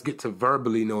 Like, let's get to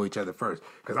verbally know each other first.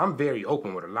 Because I'm very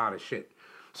open with a lot of shit.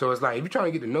 So it's like, if you're trying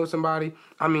to get to know somebody,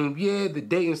 I mean, yeah, the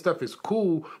dating stuff is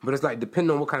cool, but it's like,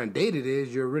 depending on what kind of date it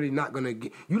is, you're really not going to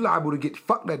get, you liable to get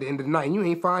fucked at the end of the night and you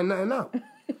ain't find nothing out.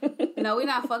 No, we're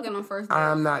not fucking on first date.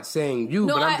 I'm not saying you,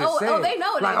 No, but I'm just saying. they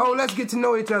know. Like, let's get to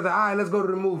know each other. All right, let's go to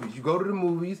the movies. You go to the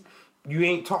movies, you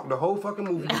ain't talk the whole fucking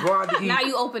movie. You go out to eat. Now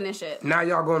you open and shit. Now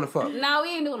y'all going to fuck. No,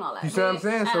 we ain't doing all that. You see what I'm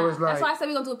saying? So it's like- that's why I said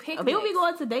we gonna do a picnic. People be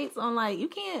going to dates on like you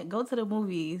can't go to the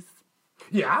movies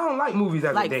Yeah, I don't like movies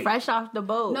as a like date. fresh off the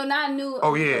boat. No, not new.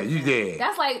 Oh, yeah, you did.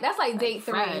 That's like date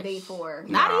 3 fresh. and date 4.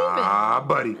 Nah,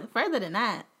 buddy. Further than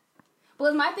that.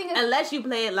 But my thing is, Unless you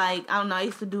play it like, I don't know, I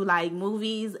used to do like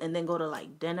movies and then go to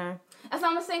like dinner. that's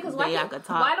what I'm saying. Because Then y'all could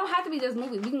talk. why don't have to be just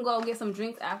movies? We can go get some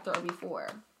drinks after or before,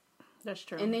 That's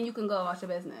true. and then you can go about your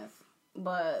business.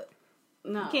 But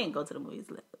no, you can't go to the movies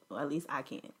lit. Or at least I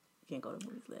can't. Can't go to the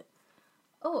movies lit.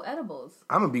 Oh, edibles.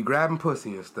 I'm gonna be grabbing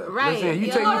pussy and stuff. Right. Listen, you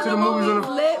You take go me to to the the movies on movies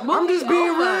the. lit. I'm Movie just being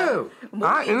over. real.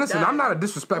 And listen, done. I'm not a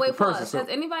disrespectful Wait, person. pause. So, Has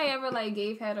anybody ever like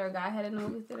gave head or got head in the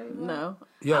movies theater before? No.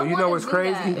 yo, I you know wanna what's do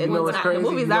crazy? that. You know what's The crazy?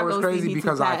 movies You I know what's go see crazy? be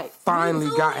Because too I packed. finally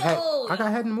Me got too. head. I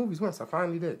got head in the movies once. I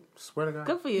finally did. Swear to God.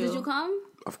 Good for you. Did you come?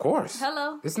 Of course.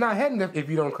 Hello. It's not head if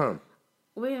you don't come.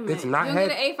 Wait a minute. It's not you don't head-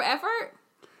 get an A for effort?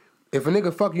 If a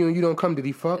nigga fuck you and you don't come, did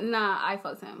he fuck? Nah, I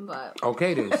fucked him, but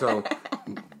Okay then. So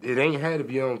it ain't head if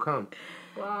you don't come.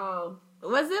 wow.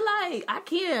 Was it like I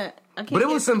can't But it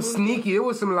was get some to the movie. sneaky. It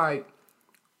was some like.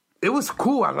 It was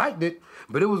cool. I liked it.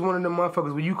 But it was one of the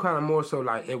motherfuckers where you kind of more so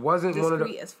like it wasn't one of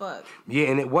Discreet the. as fuck. Yeah,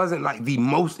 and it wasn't like the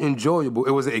most enjoyable.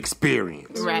 It was an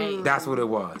experience. Right. That's what it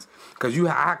was. Because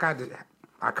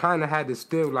I kind of had to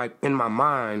still like in my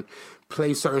mind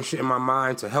play certain shit in my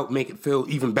mind to help make it feel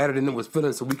even better than it was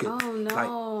feeling, so we could. Oh no.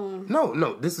 Like,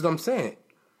 no. This is what I'm saying.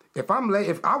 If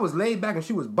I was laid back and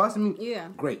she was busting me, Yeah.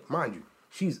 great, mind you.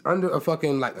 She's under a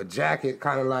fucking like a jacket,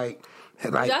 kind of like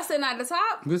Y'all sitting at the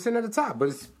top? we were sitting at the top, but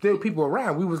it's still people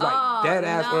around. We was like Oh, dead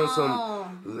ass no. on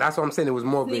some. That's what I'm saying. It was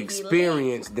more of an Sneaky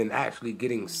experience than actually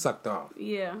getting sucked off.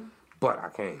 Yeah. But I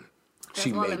came.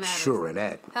 She all that made matters. sure of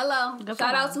that. Hello. Good Shout for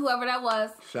out her. to whoever that was.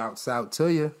 Shouts out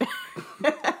to you.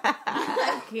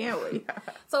 I can't wait.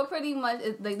 So pretty much,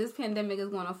 like this pandemic is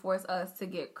going to force us to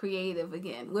get creative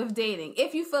again with dating.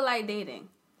 If you feel like dating,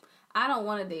 I don't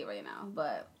want to date right now,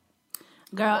 but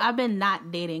Girl, I've been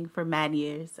not dating for mad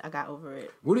years. I got over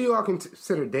it. What do you all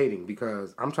consider dating?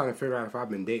 Because I'm trying to figure out if I've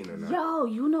been dating or not. Yo,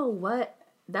 you know what?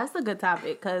 That's a good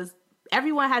topic because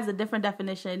everyone has a different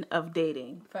definition of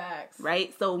dating. Facts.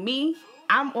 Right? So me,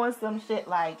 I'm on some shit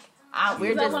like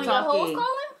we're just one talking. Of your hoes calling?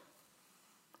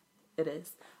 It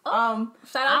is.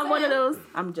 Shout out I'm to one him. of those.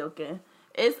 I'm joking.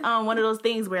 It's one of those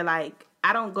things where like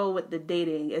I don't go with the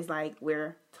dating. It's like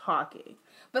we're talking.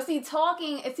 But see,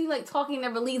 it seems like talking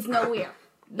never leads nowhere.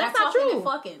 That's not true. And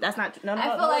fucking. That's not true. No,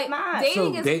 I feel like it's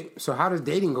not. dating So how does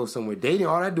dating go somewhere? Dating,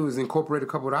 all I do is incorporate a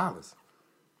couple $.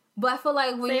 But I feel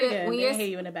like when you're hear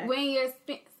you in the back. when you're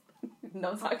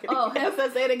No talking. Oh,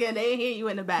 say it again. They ain't hear you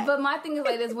in the back. But my thing is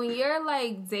like this: when you're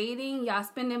like dating, y'all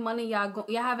spending money, y'all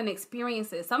having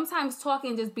experiences. Sometimes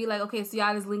talking just be like, okay, so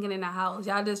y'all just linking in the house,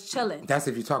 y'all just chilling. That's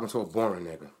if you're talking to a boring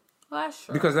nigga. Well, that's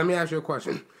true. Because let me ask you a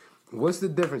question. What's the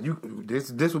difference?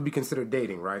 This would be considered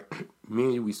dating, right? Me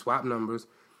and you, we swap numbers.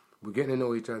 We're getting to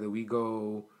know each other. We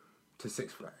go to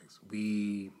Six Flags.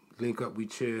 We link up. We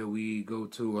chill. We go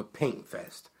to a paint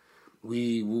fest.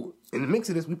 In the mix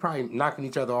of this, we probably knocking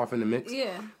each other off in the mix.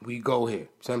 Yeah. We go here.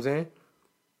 See what I'm saying?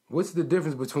 What's the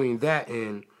difference between that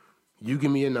and you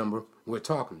give me a number, we're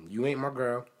talking. You ain't my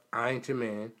girl. I ain't your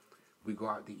man. We go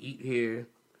out to eat here.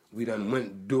 We done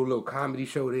went do a little comedy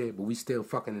show there, but we still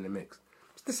fucking in the mix.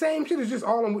 It's the same shit. It's just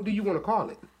all on what do you want to call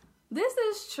it? This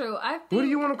is true. I think. What do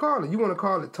you want to call it? You want to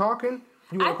call it talking?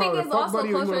 You want I to think call it it's fuck also a buddy,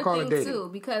 or you want to cultural call it thing dating? too,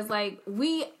 because like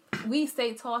we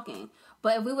say talking,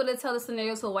 but if we were to tell the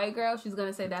scenario to a white girl, she's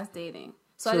gonna say that's dating.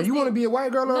 So you want to be a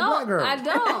white girl or a black girl? I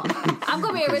don't. I'm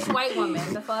gonna be a rich white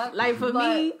woman. The fuck? Like for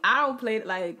me, I don't play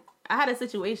like I had a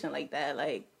situation like that.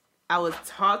 Like I was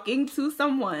talking to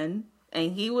someone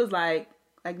and he was like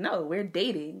no, we're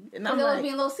dating, and I'm it like, was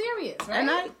being a little serious, right?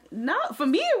 and no, for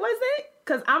me it wasn't,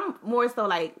 because I'm more so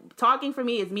like talking for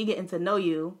me is me getting to know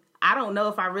you. I don't know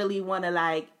if I really want to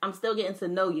like. I'm still getting to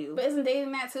know you. But isn't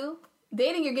dating that too?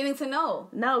 Dating, you're getting to know.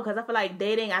 No, because I feel like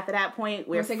dating after that point,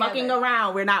 we're together. fucking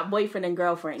around. We're not boyfriend and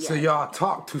girlfriend yet. So y'all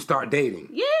talk to start dating?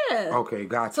 Yeah. Okay,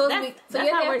 gotcha. So That's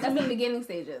you're how it works that's to the me. beginning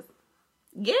stages.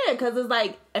 Yeah, because it's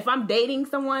like, if I'm dating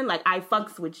someone, like, I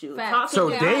fucks with you. Facts. Talking So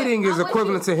to dating is I'm with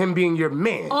equivalent you. to him being your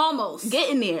man. Almost.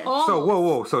 getting there. So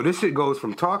whoa. So this shit goes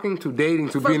from talking to dating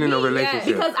to being in a me, relationship.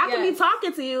 Because I can Yes. be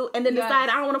talking to you and then Yes. decide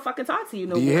I don't want to fucking talk to you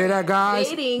no more. Do you hear that, guys?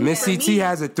 Dating Miss for CT me-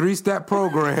 has a 3-step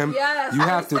program. Yes, You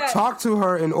have to 3 steps. talk to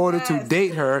her in order to Yes.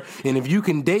 date her. And if you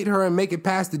can date her and make it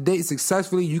past the date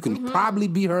successfully, you can probably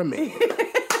be her man.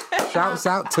 Shouts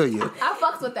out to you. I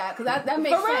fucks with that because that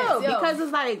makes For real, sense. Yo. because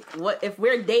it's like, what if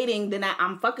we're dating? Then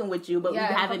I'm fucking with you, but Yeah,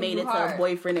 we haven't fucking made you it to hard. a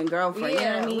boyfriend and girlfriend. You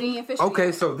know what I mean? we ain't fishing Okay,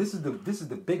 yet. so this is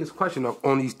the biggest question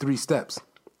on these 3 steps.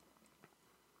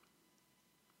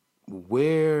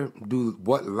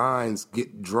 What lines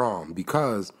get drawn?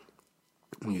 Because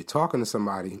when you're talking to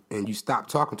somebody and you stop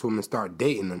talking to them and start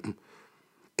dating them,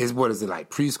 is it like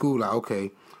preschool? Like,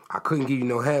 okay, I couldn't give you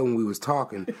no head when we was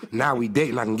talking. Now we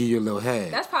dating, I can give you a little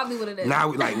head. That's probably what it is. Now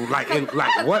we like what?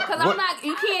 Because I'm what not.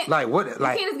 You can't. like what?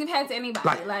 Like you can't just give head to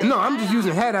anybody. like no, I'm just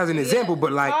using head as an example.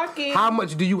 But like, Talking. how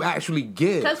much do you actually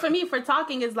give? Because for me, for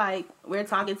talking is like, we're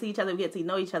talking to each other, we get to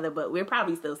know each other, but we're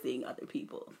probably still seeing other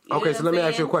people. You know Okay, what so I'm let me saying?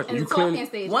 ask you a question. in You the talking clearly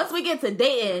stage. Once we get to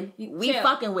dating, we chill.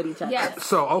 fucking with each other. Yes.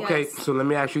 so okay. Yes. So let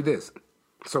me ask you this.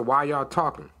 So while y'all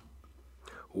talking,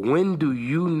 when do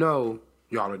you know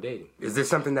y'all are dating? Is this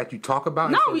something that you talk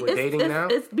about? No, and say we're dating now.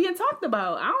 it's being talked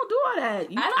about. I don't do all that.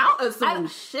 I don't assume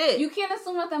shit. You can't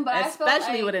assume nothing, but Especially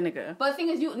I feel like, with a nigga. But the thing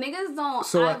is, niggas don't.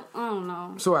 So I don't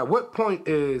know. So at what point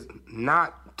is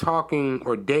not talking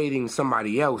or dating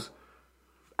somebody else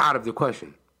out of the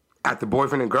question? At the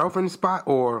boyfriend and girlfriend spot,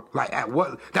 or like at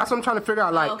what? That's what I'm trying to figure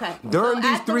out. Like Okay. during So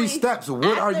these after 3 we- steps,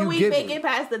 what are after you we giving? make it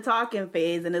past the talking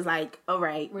phase, and it's like, all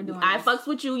right, We're doing I this. fucks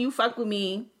with you, you fuck with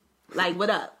me. Like,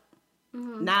 what up?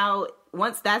 Mm-hmm. Now,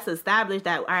 once that's established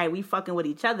that all right, we fucking with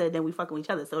each other, then we fucking with each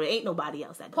other. So there ain't nobody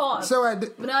else at this Pause. So at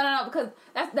the, No, because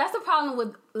that's the problem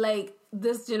with like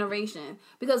this generation.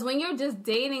 Because when you're just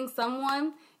dating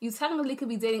someone, you technically could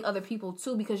be dating other people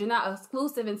too, because you're not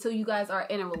exclusive until you guys are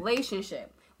in a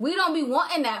relationship. We don't be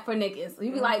wanting that for niggas.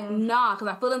 You be like, nah, because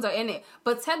our feelings are in it.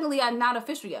 But technically, I'm not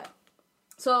official yet.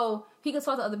 So he could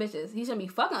talk to other bitches. He shouldn't be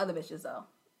fucking other bitches though.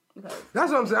 Because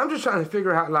that's what I'm saying. I'm just trying to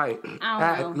figure out like,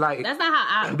 I don't know. like That's not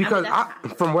how I. because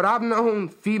that's from what I've known,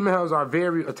 females are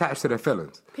very attached to their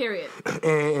feelings. period.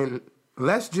 And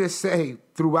let's just say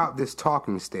throughout this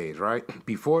talking stage, right?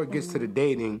 Before it gets to the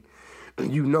dating,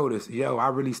 you notice, yo, I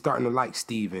really starting to like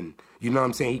Steven. You know what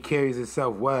I'm saying? He carries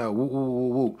himself well. Woo, woo, woo,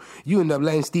 woo. You end up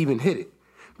letting Steven hit it.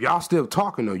 Y'all still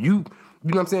talking though. You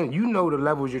know what I'm saying? You know the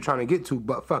levels you're trying to get to,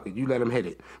 but fuck it. You let him hit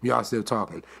it. Y'all still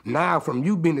talking. Now, from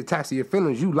you being attached to your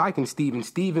feelings, you liking Steven.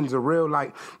 Steven's a real,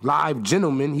 like, live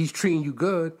gentleman. He's treating you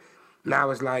good.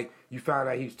 Now it's like you found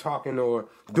out he's talking or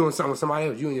doing something with somebody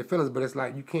else, you and your feelings, but it's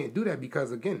like you can't do that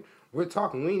because, again, we're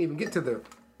talking. We ain't even get to the...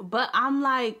 But I'm,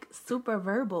 like, super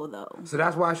verbal, though. So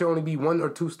that's why it should only be 1 or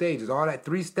 2 stages. All that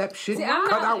 3-step shit,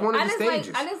 cut out one of the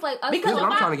stages. I just like us. Because what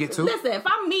I'm trying to get to. Listen, if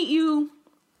I meet you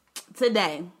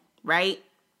today, right,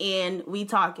 and we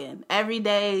talking every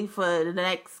day for the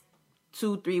next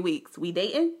 2-3 weeks, we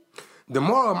dating? The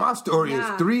moral of my story is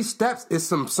 3 steps is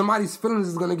somebody's feelings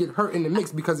is gonna get hurt in the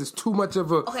mix because it's too much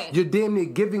of a. Okay. You're damn near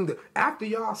giving the after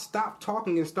y'all stop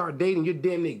talking and start dating. You're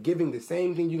damn near giving the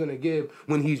same thing you're gonna give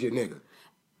when he's your nigga.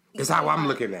 It's how I'm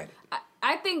looking at it.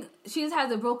 I think she just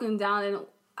has it broken down and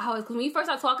how it's, cause when you first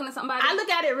start talking to somebody, I look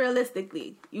at it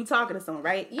realistically. You talking to someone,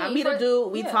 right? Yeah, I meet a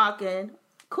dude, we talking.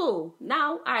 Cool.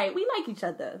 Now, all right, we like each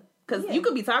other. Because you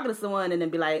could be talking to someone and then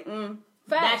be like,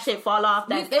 that shit fall off,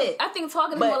 that's it. I think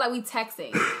talking is more like we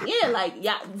texting. Yeah, like,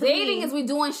 dating is we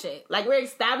doing shit. Like, we're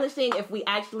establishing if we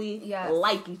actually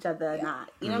like each other or not.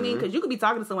 You know what I mean? Because you could be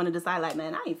talking to someone and decide, like,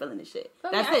 man, I ain't feeling this shit.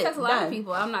 That's it. I text a lot of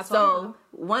people. I'm not talking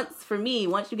to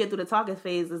them. Once you get through the talking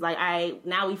phase, it's like, all right,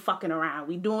 now we fucking around.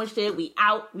 We doing shit. We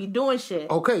out. We doing shit.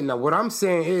 Okay, now what I'm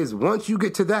saying is once you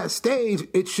get to that stage,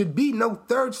 it should be no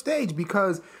 3rd stage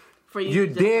because... You're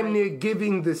damn near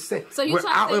giving the same. So we're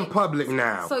out in public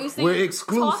now. So you see, we're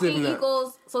exclusive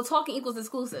now. Talking equals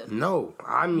exclusive. No,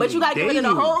 I mean, but you got to get rid of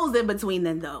the holes in between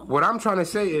them, though. What I'm trying to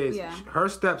say is, her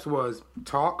steps was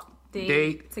talk,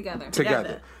 date,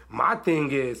 together. My thing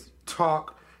is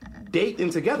talk, date, and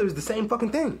together is the same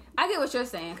fucking thing. I get what you're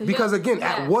saying. Because again,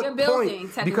 at what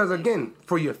point? Because again,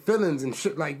 for your feelings and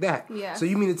shit like that. Yeah. So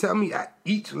you mean to tell me at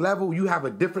each level you have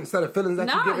a different set of feelings that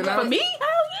you're giving out? For me?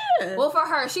 Well, for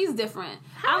her, she's different.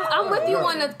 I'm with you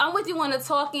on the. I'm with you on the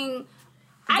talking,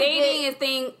 dating, and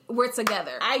thing. We're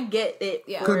together. I get it.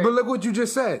 Yeah. But look what you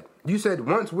just said. You said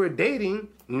once we're dating,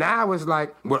 now it's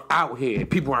like we're out here.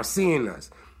 People are seeing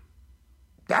us.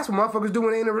 That's what motherfuckers do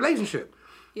when they're in a relationship.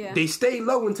 Yeah. They stay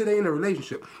low until they're in a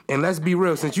relationship. And let's be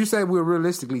real. Since you said we're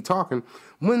realistically talking,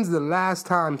 when's the last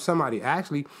time somebody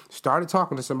actually started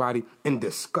talking to somebody and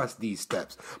discussed these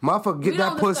steps? Motherfucker, get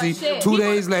that pussy 2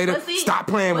 days later. Stop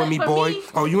playing with me, boy.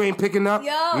 Oh, you ain't picking up?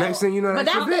 Next thing you know,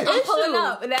 that's your bitch. I'm pulling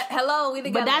up. Hello, we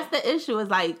together. But that's the issue. Is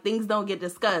like things don't get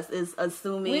discussed. It's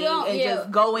assuming and just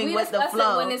going with the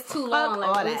flow. When it's too long.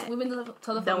 Like, we've been together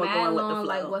for mad long.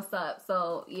 Like, what's up?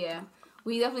 So, yeah.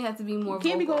 We definitely have to be more.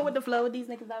 Can't be going with the flow with these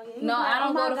niggas out here. No, I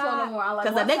don't go with the flow no more. I like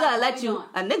because a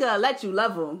nigga will let you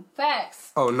love them.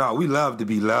 Facts. Oh no, we love to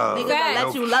be loved. Niggas will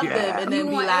let you love them and then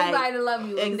be like, everybody to love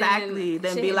you. Exactly.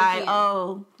 Then be like,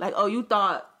 you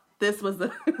thought this was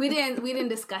the we didn't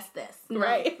discuss this,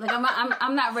 right? Like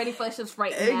I'm not ready for this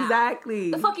right now.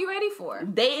 Exactly. The fuck you ready for?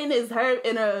 Dating is hurt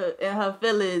in her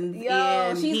feelings. Yo,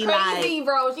 and she's crazy,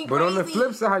 bro. She's but crazy. On the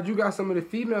flip side, you got some of the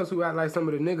females who act like some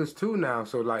of the niggas too now.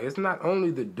 So like, it's not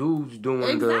only the dudes doing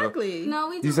exactly. No,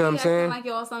 we do. You see what I'm saying? Like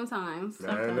y'all sometimes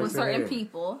with certain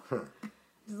people.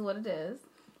 This is what it is.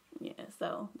 Yeah.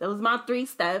 So that was my 3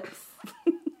 steps.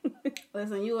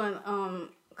 Listen, you and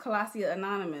Colossia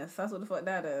Anonymous. That's what the fuck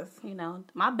that is. You know,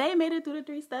 my bae made it through the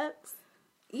 3 steps.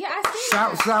 Yeah, I see.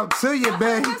 Shouts out to you,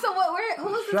 babe. So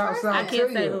who's the person? I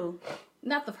can't say who.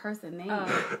 Not the person name.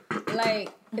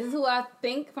 Like, is this who I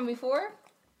think from before?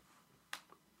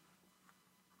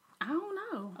 I don't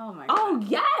know. Oh my god. Oh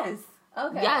yes.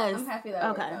 Okay. Yes. I'm happy that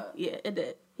worked out. Yeah, it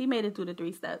did. He made it through the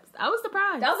 3 steps. I was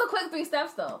surprised. That was a quick 3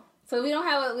 steps though. So we don't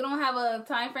have a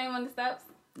time frame on the steps.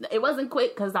 It wasn't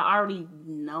quick because I already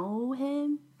know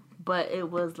him. But it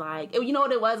was like, you know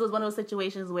what it was? It was one of those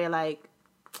situations where, like,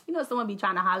 you know, someone be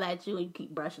trying to holler at you and you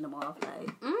keep brushing them off. Like,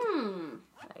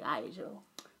 all right, Joe.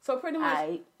 So pretty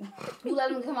much, you let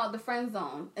him come out the friend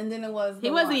zone, and then it was he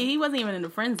wasn't even in the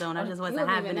friend zone. I just wasn't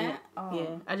having it. Oh.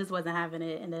 Yeah, I just wasn't having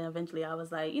it, and then eventually I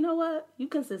was like, you know what? You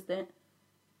consistent.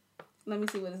 Let me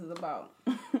see what this is about.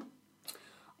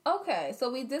 Okay,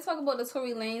 so we did talk about the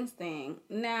Tory Lanez thing.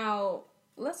 Now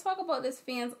let's talk about this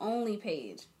fans only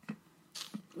page.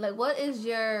 Like, what is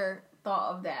your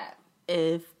thought of that?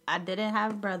 If I didn't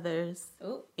have brothers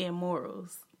and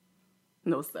morals,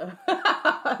 no sir.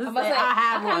 I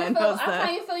have one. No sir. I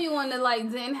kind of feel you on the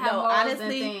like didn't have morals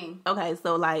honestly, and thing. Okay,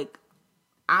 so like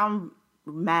I'm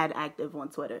mad active on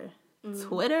Twitter. Mm-hmm.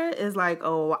 Twitter is like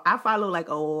I follow like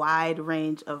a wide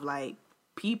range of like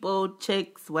people,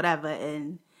 chicks, whatever,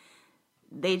 and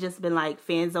they just been like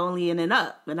fans only in and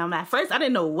up. And I'm at first I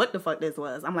didn't know what the fuck this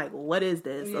was. I'm like, what is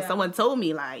this? Yeah. So someone told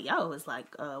me like, yo, it's like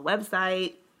a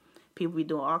website People be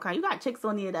doing all kinds. You got chicks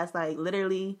on there that's like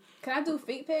literally. Can I do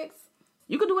feet pics?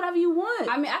 You can do whatever you want.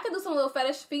 I mean, I could do some little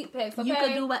fetish feet pics. Okay? You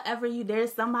can do whatever you.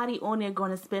 There's somebody on there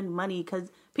going to spend money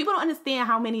because people don't understand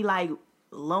how many like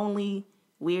lonely,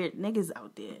 weird niggas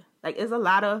out there. Like, there's a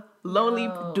lot of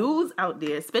lonely dudes out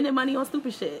there spending money on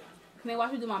stupid shit. Can they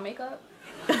watch me do my makeup?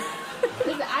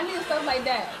 Listen, I need stuff like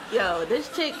that. Yo,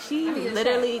 this chick, she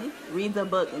literally reads a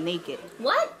book naked.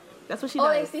 What? That's what she does.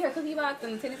 does. Oh, they see her cookie box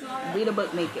and the titties and all that? Read a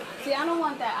book naked. See, I don't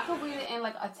want that. I could read it in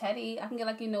like a teddy. I can get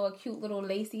like, a cute little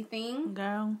lacy thing.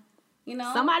 Girl.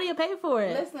 Somebody will pay for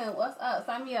it. Listen, what's up?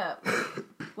 Sign me up.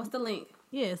 What's the link?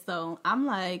 Yeah, so I'm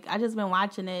like, I just been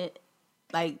watching it.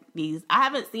 Like I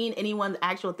haven't seen anyone's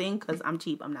actual thing because I'm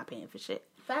cheap. I'm not paying for shit.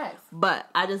 Facts. But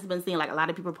I just been seeing like a lot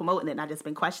of people promoting it, and I just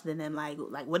been questioning them like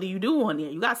what do you do on here?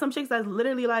 You got some chicks that's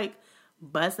literally like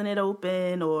busting it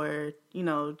open, or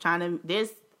trying to. There's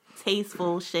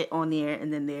tasteful shit on there,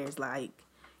 and then there's like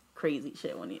crazy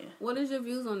shit on there. What is your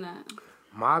views on that?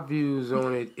 My views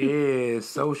on it is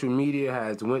social media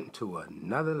has went to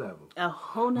another level. A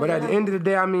whole nother But at the level. end of the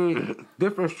day, I mean,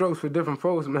 different strokes for different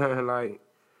folks, man. Like,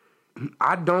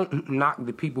 I don't knock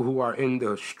the people who are in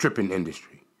the stripping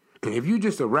industry. And if you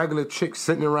just a regular chick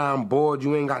sitting around bored,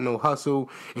 you ain't got no hustle,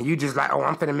 and you just like, oh,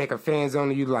 I'm finna make a fan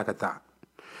zone, you like a thought.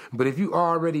 But if you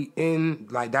already in,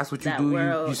 like, that's what you do,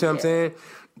 you see what I'm saying?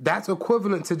 That's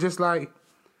equivalent to just like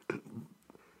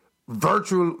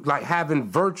virtual, like having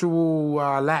virtual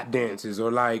lap dances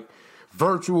or like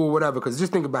virtual whatever. Because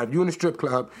just think about it, you're in a strip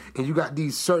club and you got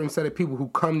these certain set of people who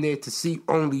come there to see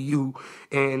only you.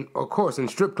 And of course, in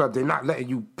strip clubs, they're not letting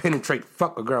you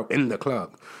fuck a girl in the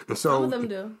club. And so some of them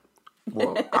do.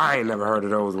 Well, I ain't never heard of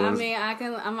those ones. I mean,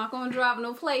 I'm not gonna drop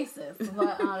no places,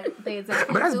 but but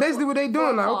that's basically what they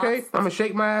doing. Like, okay, I'm gonna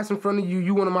shake my ass in front of you.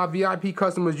 You one of my VIP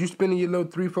customers. You spending your little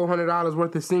 $300-$400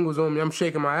 worth of singles on me. I'm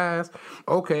shaking my ass.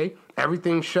 Okay,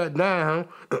 everything shut down.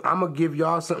 I'm gonna give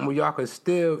y'all something where y'all can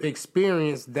still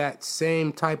experience that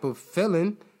same type of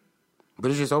feeling, but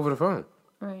it's just over the phone.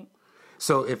 Right.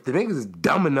 So if the niggas is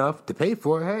dumb enough to pay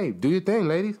for it, hey, do your thing,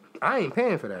 ladies. I ain't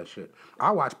paying for that shit.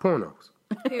 I watch pornos.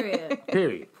 Period.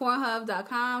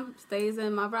 Pornhub.com stays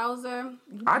in my browser.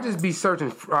 I just be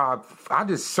searching. I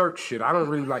just search shit. I don't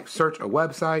really like search a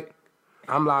website.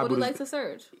 I'm liable. What do you like to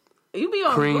search? You be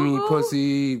on creamy Google?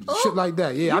 pussy, shit like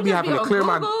that. Yeah, I be having to clear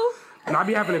my. And I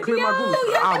be having to clear my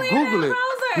Google. I'll Google it.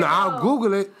 No, I'll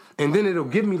Google it, and then it'll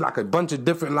give me like a bunch of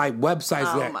different like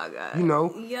websites that, my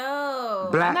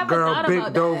God. black girl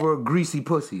bent over greasy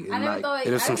pussy. And I never like, thought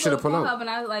there's some shit to pull up. And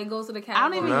I like go to the category. I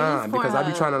don't even use Pornhub. Because I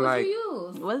be trying to What like.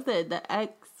 you use? What's it? The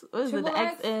X? What is it? The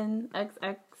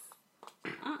XNXX?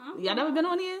 Y'all never been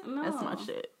on here? No. That's my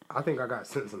shit. I think I got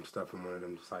sent some stuff from one of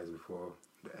them sites before.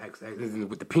 The XX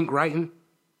with the pink writing.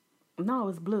 No,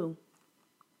 it's blue.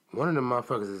 One of them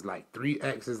motherfuckers is like 3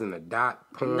 X's and a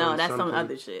dot porn. No, that's something. some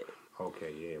other shit.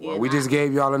 Okay, yeah. Well, we just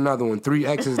gave y'all another one. 3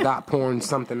 X's dot porn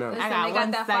something else. I got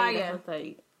one that site.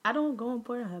 fire. I don't go on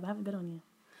Pornhub. I haven't been on here.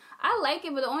 I like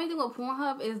it, but the only thing with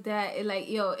Pornhub is that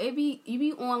you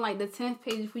be on like the 10th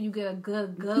page before you get a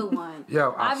good one.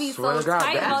 Yo, I be swear so to God,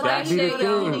 tight that about be the shit, thing.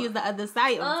 You need to use the other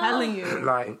site. I'm telling you.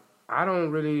 Like, I don't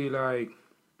really like.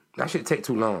 That shit take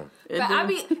too long. But I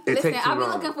be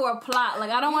looking for a plot. Like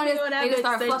I don't want to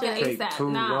start fucking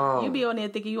ASAP. Nah, you be on there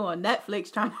thinking you on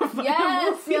Netflix trying to find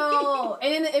yes, yo.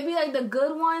 And then it be like the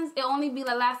good ones. It only be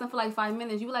like lasting for like 5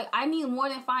 minutes. You be like, I need more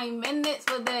than 5 minutes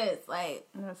for this. Like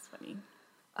that's funny.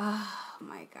 Oh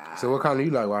my God. So what kind of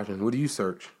you like watching? What do you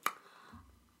search?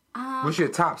 What's your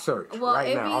top search? Well, right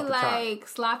it now, be off the like top?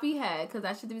 sloppy head because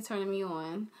that should be turning me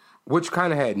on. Which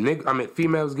kind of head?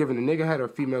 Females giving a nigga head or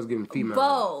females giving female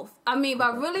Both. head? I mean, if I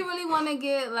really, really want to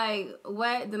get like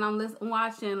wet, then I'm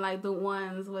watching like the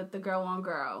ones with the girl on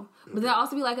girl. But then I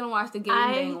also be liking to watch the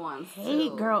gang ones. I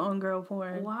hate girl on girl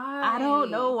porn. Why? I don't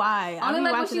know why. I only be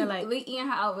like watching when it like eating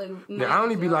her out. I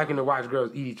only be liking to watch girls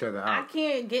eat each other out. I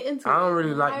can't get into it. I don't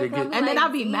really like to get. And then like,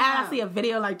 I'll be mad. I see a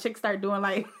video like chicks start doing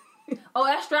like. Oh,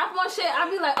 that strap on shit. I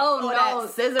be like, oh no, that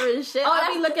scissor and shit. Oh,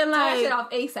 I be looking like that shit off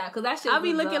ASAP because that shit. I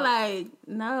be looking like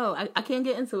no, I can't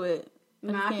get into it.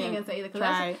 Nah, I can't get into it either.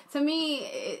 Cause to me,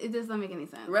 it just doesn't make any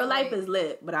sense. Real life is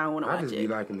lit, but I don't want to watch it. I just be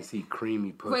liking to see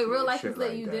creamy pussy. Wait, real life is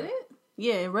lit? Like you that. did it?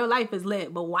 Yeah, real life is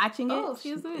lit, but watching it,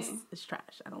 excuse me, it's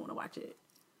trash. I don't want to watch it.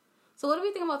 So, what do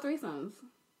we think about threesomes?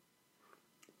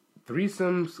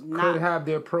 Threesomes could have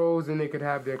their pros and they could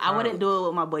have their cons. I wouldn't do it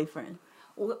with my boyfend.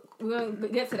 We're gonna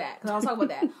get to that because I'll talk about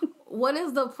that. What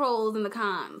is the pros and the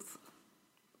cons?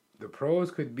 The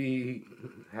pros could be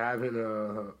having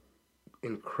a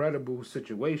incredible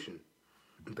situation.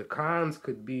 the cons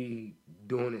could be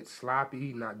doing it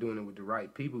sloppy, not doing it with the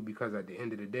right people, because at the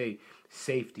end of the day,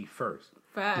 safety first.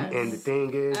 Facts. And the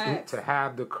thing is, Facts. to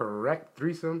have the correct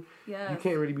threesome, you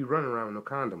can't really be running around with no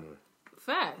condom on.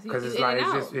 Facts. Because it's like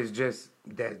it's just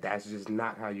that's just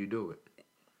not how you do it.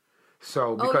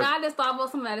 So because now I just thought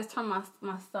about something that just turned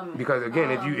my stomach. Because again,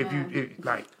 if you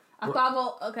like. I thought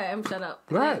about, okay, I'm shut up.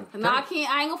 Right. No, I can't.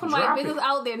 I ain't gonna put my business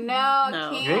out there. No, I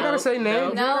can't. You ain't gotta say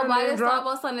names. No, but I just thought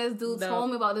about something this dude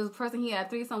told me about this person he had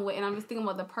threesome with, and I'm just thinking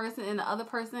about the person and the other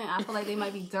person. I feel like they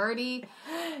might be dirty.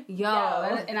 And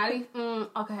I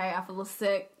okay, I feel a little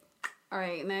sick. All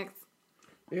right, next.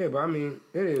 Yeah, but I mean,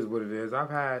 it is what it is.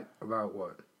 I've had about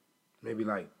maybe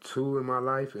like 2 in my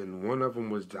life, and one of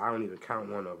them was, I don't even count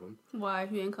one of them. Why?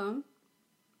 If you didn't come?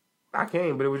 I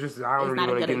can, but it was just, I don't really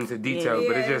want to get into details,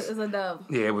 but it's just. It was a dub.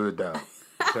 Yeah, it was a dub. You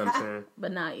know what I'm saying?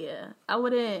 But not, I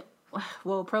wouldn't,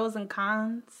 well, pros and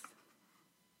cons.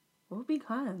 What would be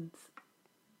cons?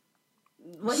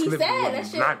 What he said, that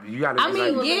shit.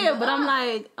 But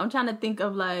I'm trying to think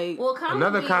of like. Well,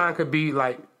 another con could be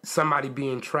like somebody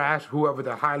being trash, whoever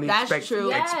the highly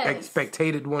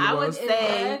expectated one was. I would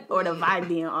say, or the vibe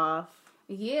being off.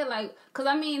 Yeah, like, because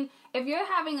I mean, if you're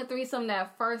having a threesome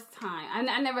that first time,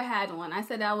 I never had one. I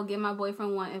said I would give my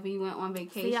boyfriend one if we went on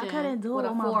vacation. See, I couldn't do it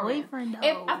with my boyfriend, though.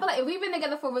 I feel like if we've been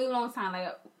together for a really long time,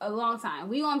 like a long time,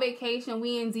 we on vacation,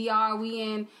 we in DR, we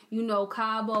in,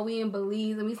 Cabo, we in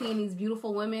Belize, and we seeing these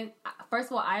beautiful women. First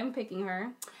of all, I'm picking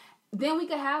her. Then we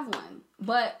could have one.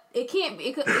 But it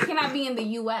cannot be in the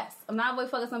U.S. I'm not going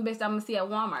to fuck some bitch that I'm going to see at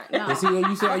Walmart. No. And see,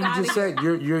 you just said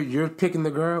you're picking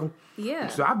the girl. Yeah.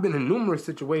 So I've been in numerous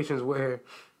situations where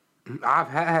I've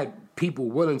had people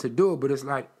willing to do it, but it's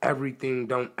like everything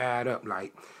don't add up.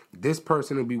 Like, this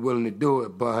person will be willing to do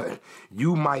it, but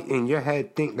you might in your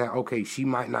head think that, okay, she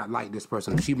might not like this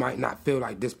person. She might not feel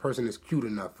like this person is cute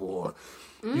enough for her.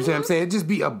 You see what I'm saying? It'd just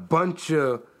be a bunch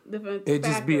of... So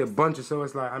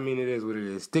it's like, I mean, it is what it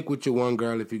is. Stick with your one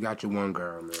girl if you got your one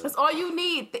girl, man. That's all you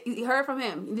need. You heard from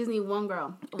him. You just need one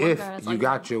girl. You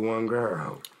got your one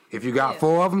girl. If you got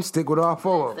 4 of them, stick with all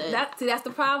 4 of them. That's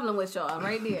the problem with y'all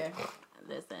right there.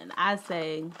 Listen, I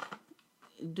say,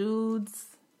 dudes,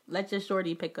 let your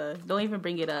shorty pick her. Don't even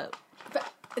bring it up.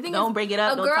 Don't bring it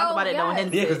up. Don't talk about it. Don't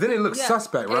hint it. Yeah, because then it looks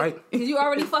suspect, right? Because you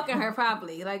already fucking her,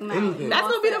 probably. Like, no. That's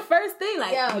going to be the first thing.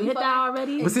 Like, you hit that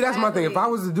already? But see, that's my thing. If I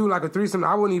was to do like a threesome,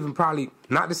 I wouldn't even probably,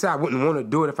 not to say I wouldn't want to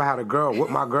do it if I had a girl with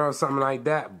my girl, something like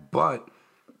that, but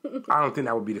I don't think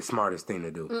that would be the smartest thing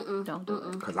to do. Don't do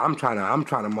it. Because I'm trying to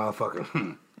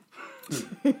motherfucking,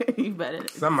 you better.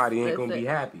 Somebody ain't going to be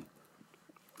happy.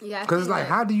 Yeah. Because it's like,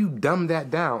 how do you dumb that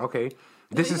down? Okay.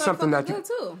 This is something that you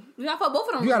too. You gotta fuck both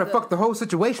of them. You gotta fuck the whole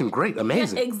situation. Great,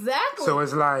 amazing. Yeah, exactly. So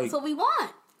it's like, so we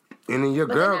want. And then your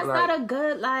girl, that's not a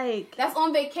good like. That's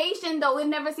on vacation though. We'll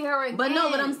never see her again. But no,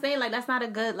 but I'm saying like that's not a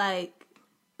good like.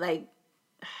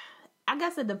 I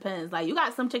guess it depends. Like you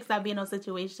got some chicks that be in those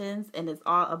situations and it's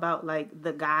all about like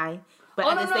the guy. But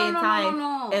at the same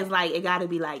time, it's like it gotta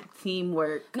be like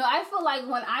teamwork. No, I feel like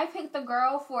when I picked the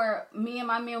girl for me and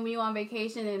my man, we were on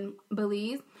vacation in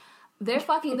Belize. They're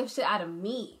fucking the shit out of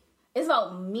me. It's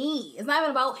about me. It's not even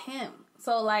about him.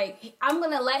 So, like, I'm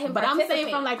gonna let him. But I'm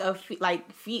saying from like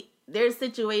there's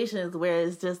situations where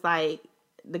it's just like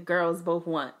the girls both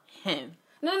want him.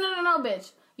 No,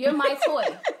 bitch. You're my toy.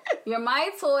 You're my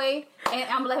toy, and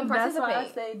I'm gonna let him participate.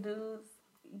 That's why I say dudes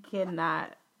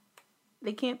cannot.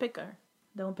 They can't pick her.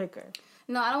 Don't pick her.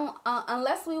 No, I don't.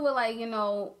 Unless we were like,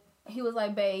 he was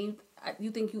like, babe,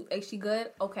 you think she good?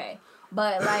 Okay.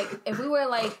 But, like, if we were,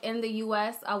 like, in the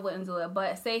U.S., I wouldn't do it.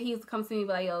 But say he comes to me and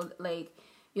be like,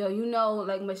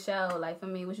 like, Michelle, like, for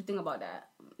me, what you think about that?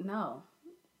 No.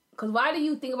 Because why do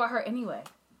you think about her anyway?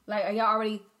 Like, are y'all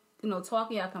already,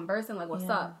 talking, y'all conversing? Like, what's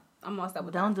up? I'm all set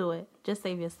with that. Don't do it. Just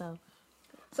save yourself.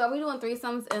 So are we doing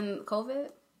threesomes in COVID?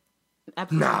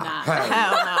 Absolutely not.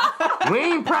 Hell no. We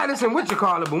ain't practicing what you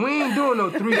call it, but we ain't doing no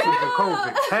threesomes in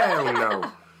COVID. Hell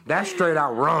no. That's straight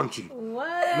out raunchy.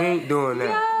 What? We ain't doing that.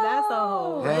 Yeah. That's a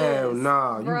whole. Hell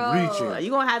no. You reaching. You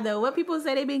gonna have what people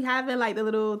say they been having, like the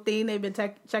little thing they've been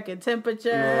checking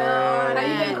temperature.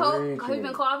 Have you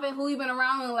been coughing? Who you been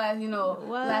around in the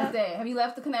last day? Have you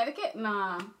left the Connecticut?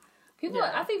 Nah.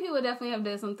 I think people definitely have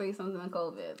did some threesomes in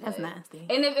COVID. That's nasty.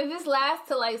 And if this lasts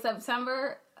till like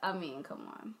September, I mean, come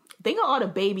on. Think of all the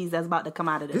babies that's about to come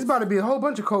out of this. There's about to be a whole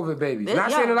bunch of COVID babies.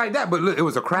 Not saying it like that, but look, it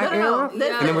was a crack era,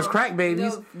 and it was crack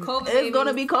babies. It's going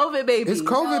to be COVID babies. It's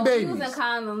COVID babies. Using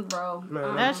condoms, bro.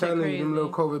 Man, I'm telling you, them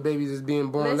little COVID babies is being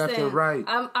born left and right.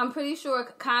 I'm pretty sure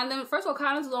condoms, first of all,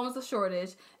 condoms is almost a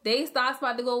shortage. They stock's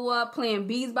about to go up. Plan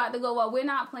B's about to go up. We're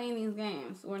not playing these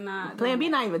games. We're not. Plan B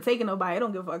not even taking nobody. I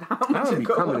don't give a fuck how much I don't be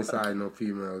coming up. inside no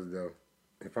females, though.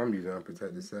 If I'm using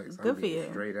unprotected sex, I'm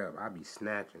being straight up. I be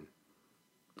snatching.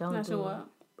 Don't do what?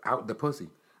 Out the pussy.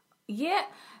 Yeah,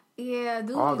 dude.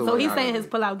 So he's saying his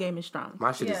pull-out game is strong.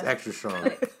 My shit is extra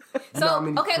strong.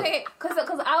 So, okay, because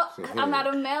I'm not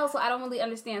a male, so I don't really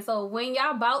understand. So when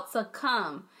y'all about to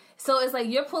come, so it's like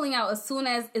you're pulling out as soon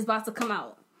as it's about to come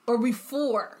out, or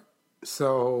before.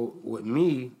 So with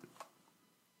me,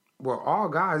 well, all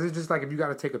guys, it's just like if you got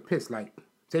to take a piss, like,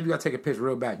 say if you got to take a piss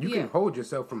real bad, you can hold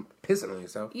yourself from pissing on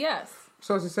yourself. Yes.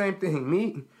 So it's the same thing.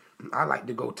 Me, I like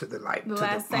to go to the last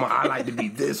second. I like to be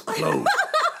this close.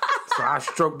 So I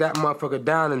stroke that motherfucker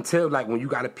down until, like, when you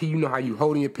got to pee, you know how you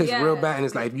holding your piss real bad, and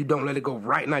it's like, if you don't let it go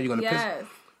right now, you're going to piss.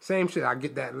 Same shit. I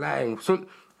get that lag. So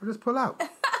I just pull out.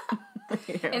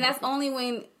 And that's only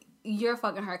when you're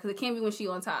fucking her, because it can't be when she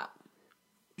on top.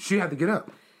 She had to get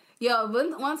up. Yo,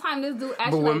 one time this dude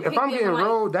actually. But if I'm getting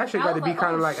rolled, that shit got to be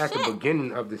kind of like shit. at the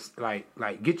beginning of this,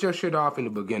 like get your shit off in the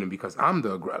beginning, because I'm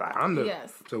the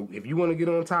Yes. So if you want to get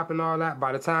on top and all that,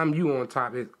 by the time you on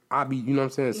top, I'll be, you know what I'm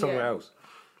saying, somewhere else.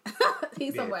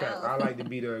 He's somewhere else. I like to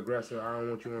be the aggressor. I don't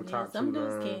want you on top. Some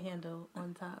dudes can't handle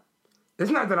on top.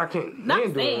 It's not that I can't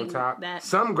handle on top.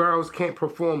 Some girls can't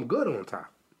perform good on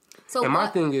top. So and my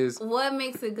thing is, what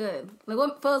makes it good? Like,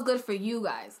 what feels good for you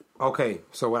guys? Okay,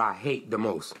 so what I hate the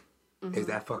most is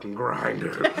that fucking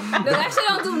grinder. No, that shit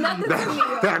don't do nothing to me.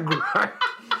 That grinder.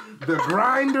 The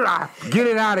grinder, I get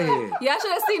it out of here. Y'all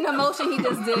should have seen the motion he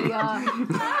just did, y'all.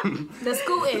 The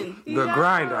scooting. The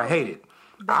grinder, I hate it.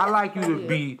 I like you to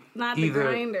be not either, the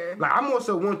grinder. Like, I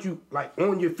also want you, like,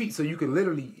 on your feet so you can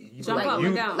literally jump up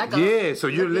and down. Like so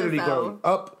you're literally going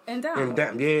up and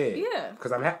down. Yeah.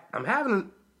 Because I'm having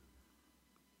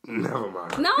never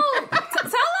mind. No, tell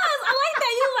us. I like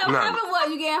that. You like having what?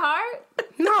 You getting hard?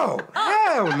 No,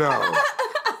 hell no.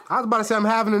 I was about to say I'm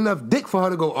having enough dick for her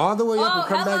to go all the way up and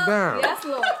come back down. Yes,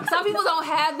 Lord. Some people don't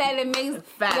have that.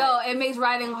 It makes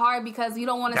riding hard because you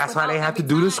don't want to. That's why they have to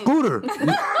do the scooter.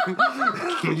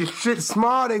 When your shit's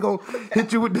small, they gonna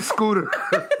hit you with the scooter.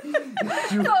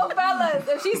 So fellas,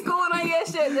 if she's scooting on your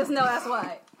shit, just know that's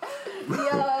why.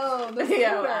 Yo, the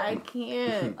scooter. I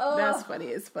can't. That's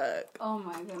funny as fuck. Oh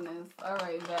my goodness. All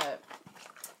right, bet.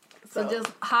 So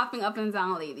just hopping up and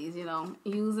down, ladies,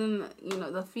 using,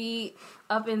 the feet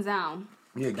up and down.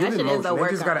 Yeah, give it motion. They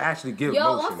just got to actually give motion.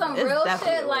 On some real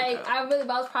shit, like, I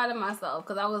was proud of myself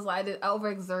because I was like, I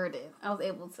overexerted. I was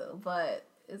able to, but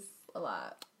it's a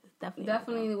lot.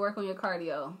 Definitely work on your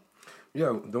cardio.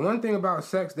 Yo, the one thing about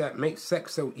sex that makes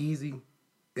sex so easy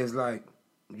is, like,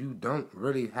 you don't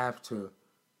really have to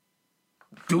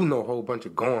do no whole bunch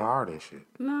of going hard and shit.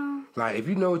 No. Like, if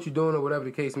you know what you're doing or whatever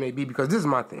the case may be, because this is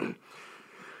my thing.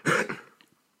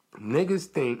 Niggas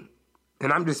think,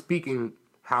 and I'm just speaking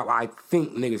how I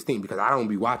think niggas think, because I don't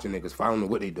be watching niggas, so I don't know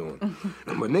what they doing.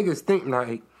 But niggas think,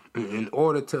 like, in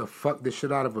order to fuck the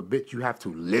shit out of a bitch, you have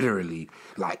to literally,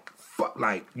 like, fuck,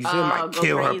 like, you see, like,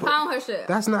 kill her. Pound her shit.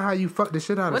 That's not how you fuck the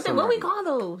shit out of somebody. What we call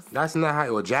those? That's not how,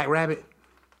 or jackrabbit?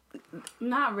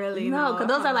 Not really. No, because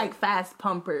those are like fast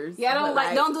pumpers. Yeah,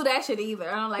 don't do that shit either.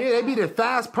 I don't like. Yeah, they be the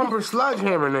fast pumper sludge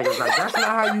hammer niggas. Like, that's not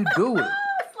how you do it.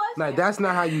 Like, that's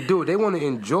not how you do it. They want to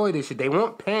enjoy this shit. They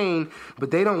want pain,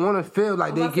 but they don't want to feel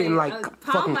like they getting like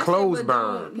fucking clothes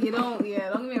burned. Don't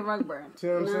give me a rug burn. See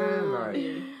what I'm saying?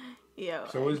 Like, yeah.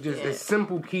 So it's just it's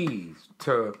simple keys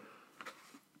to.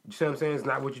 You see what I'm saying? It's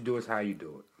not what you do; it's how you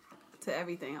do it. To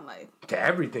everything in life. To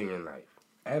everything in life.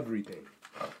 Everything.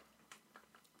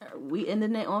 We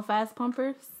ending it on fast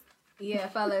pumpers? Yeah,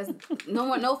 fellas.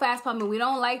 No fast pumping. We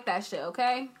don't like that shit,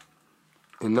 okay?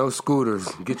 And no scooters.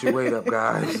 Get your weight up,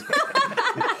 guys.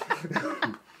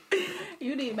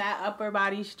 You need that upper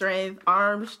body strength,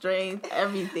 arm strength,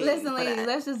 everything. Listen, ladies,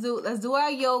 let's do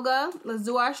our yoga. Let's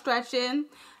do our stretching.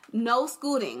 No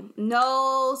scooting.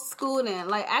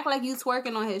 Like, act like you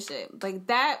twerking on his shit. Like,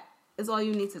 that is all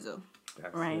you need to do.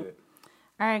 That's right. It.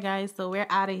 All right, guys, so we're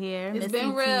out of here. It's Missy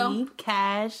been real. T,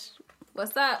 Cash.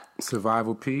 What's up?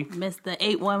 Survival P. Mr.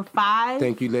 815.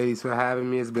 Thank you, ladies, for having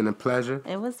me. It's been a pleasure.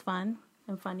 It was fun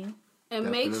and funny. And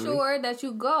make sure that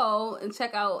you go and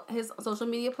check out his social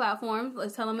media platforms.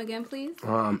 Let's tell them again, please.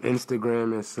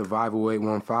 Instagram is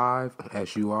Survival815,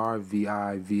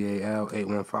 SURVIVAL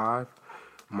 815.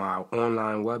 My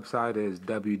online website is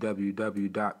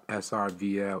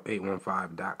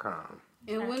www.srvl815.com.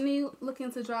 And when are you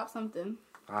looking to drop something?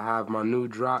 I have my new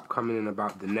drop coming in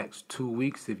about the next 2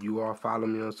 weeks. If you all follow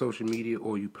me on social media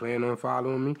or you plan on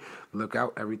following me, look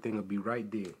out. Everything will be right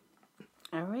there.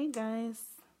 All right, guys.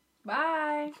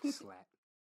 Bye. Slap.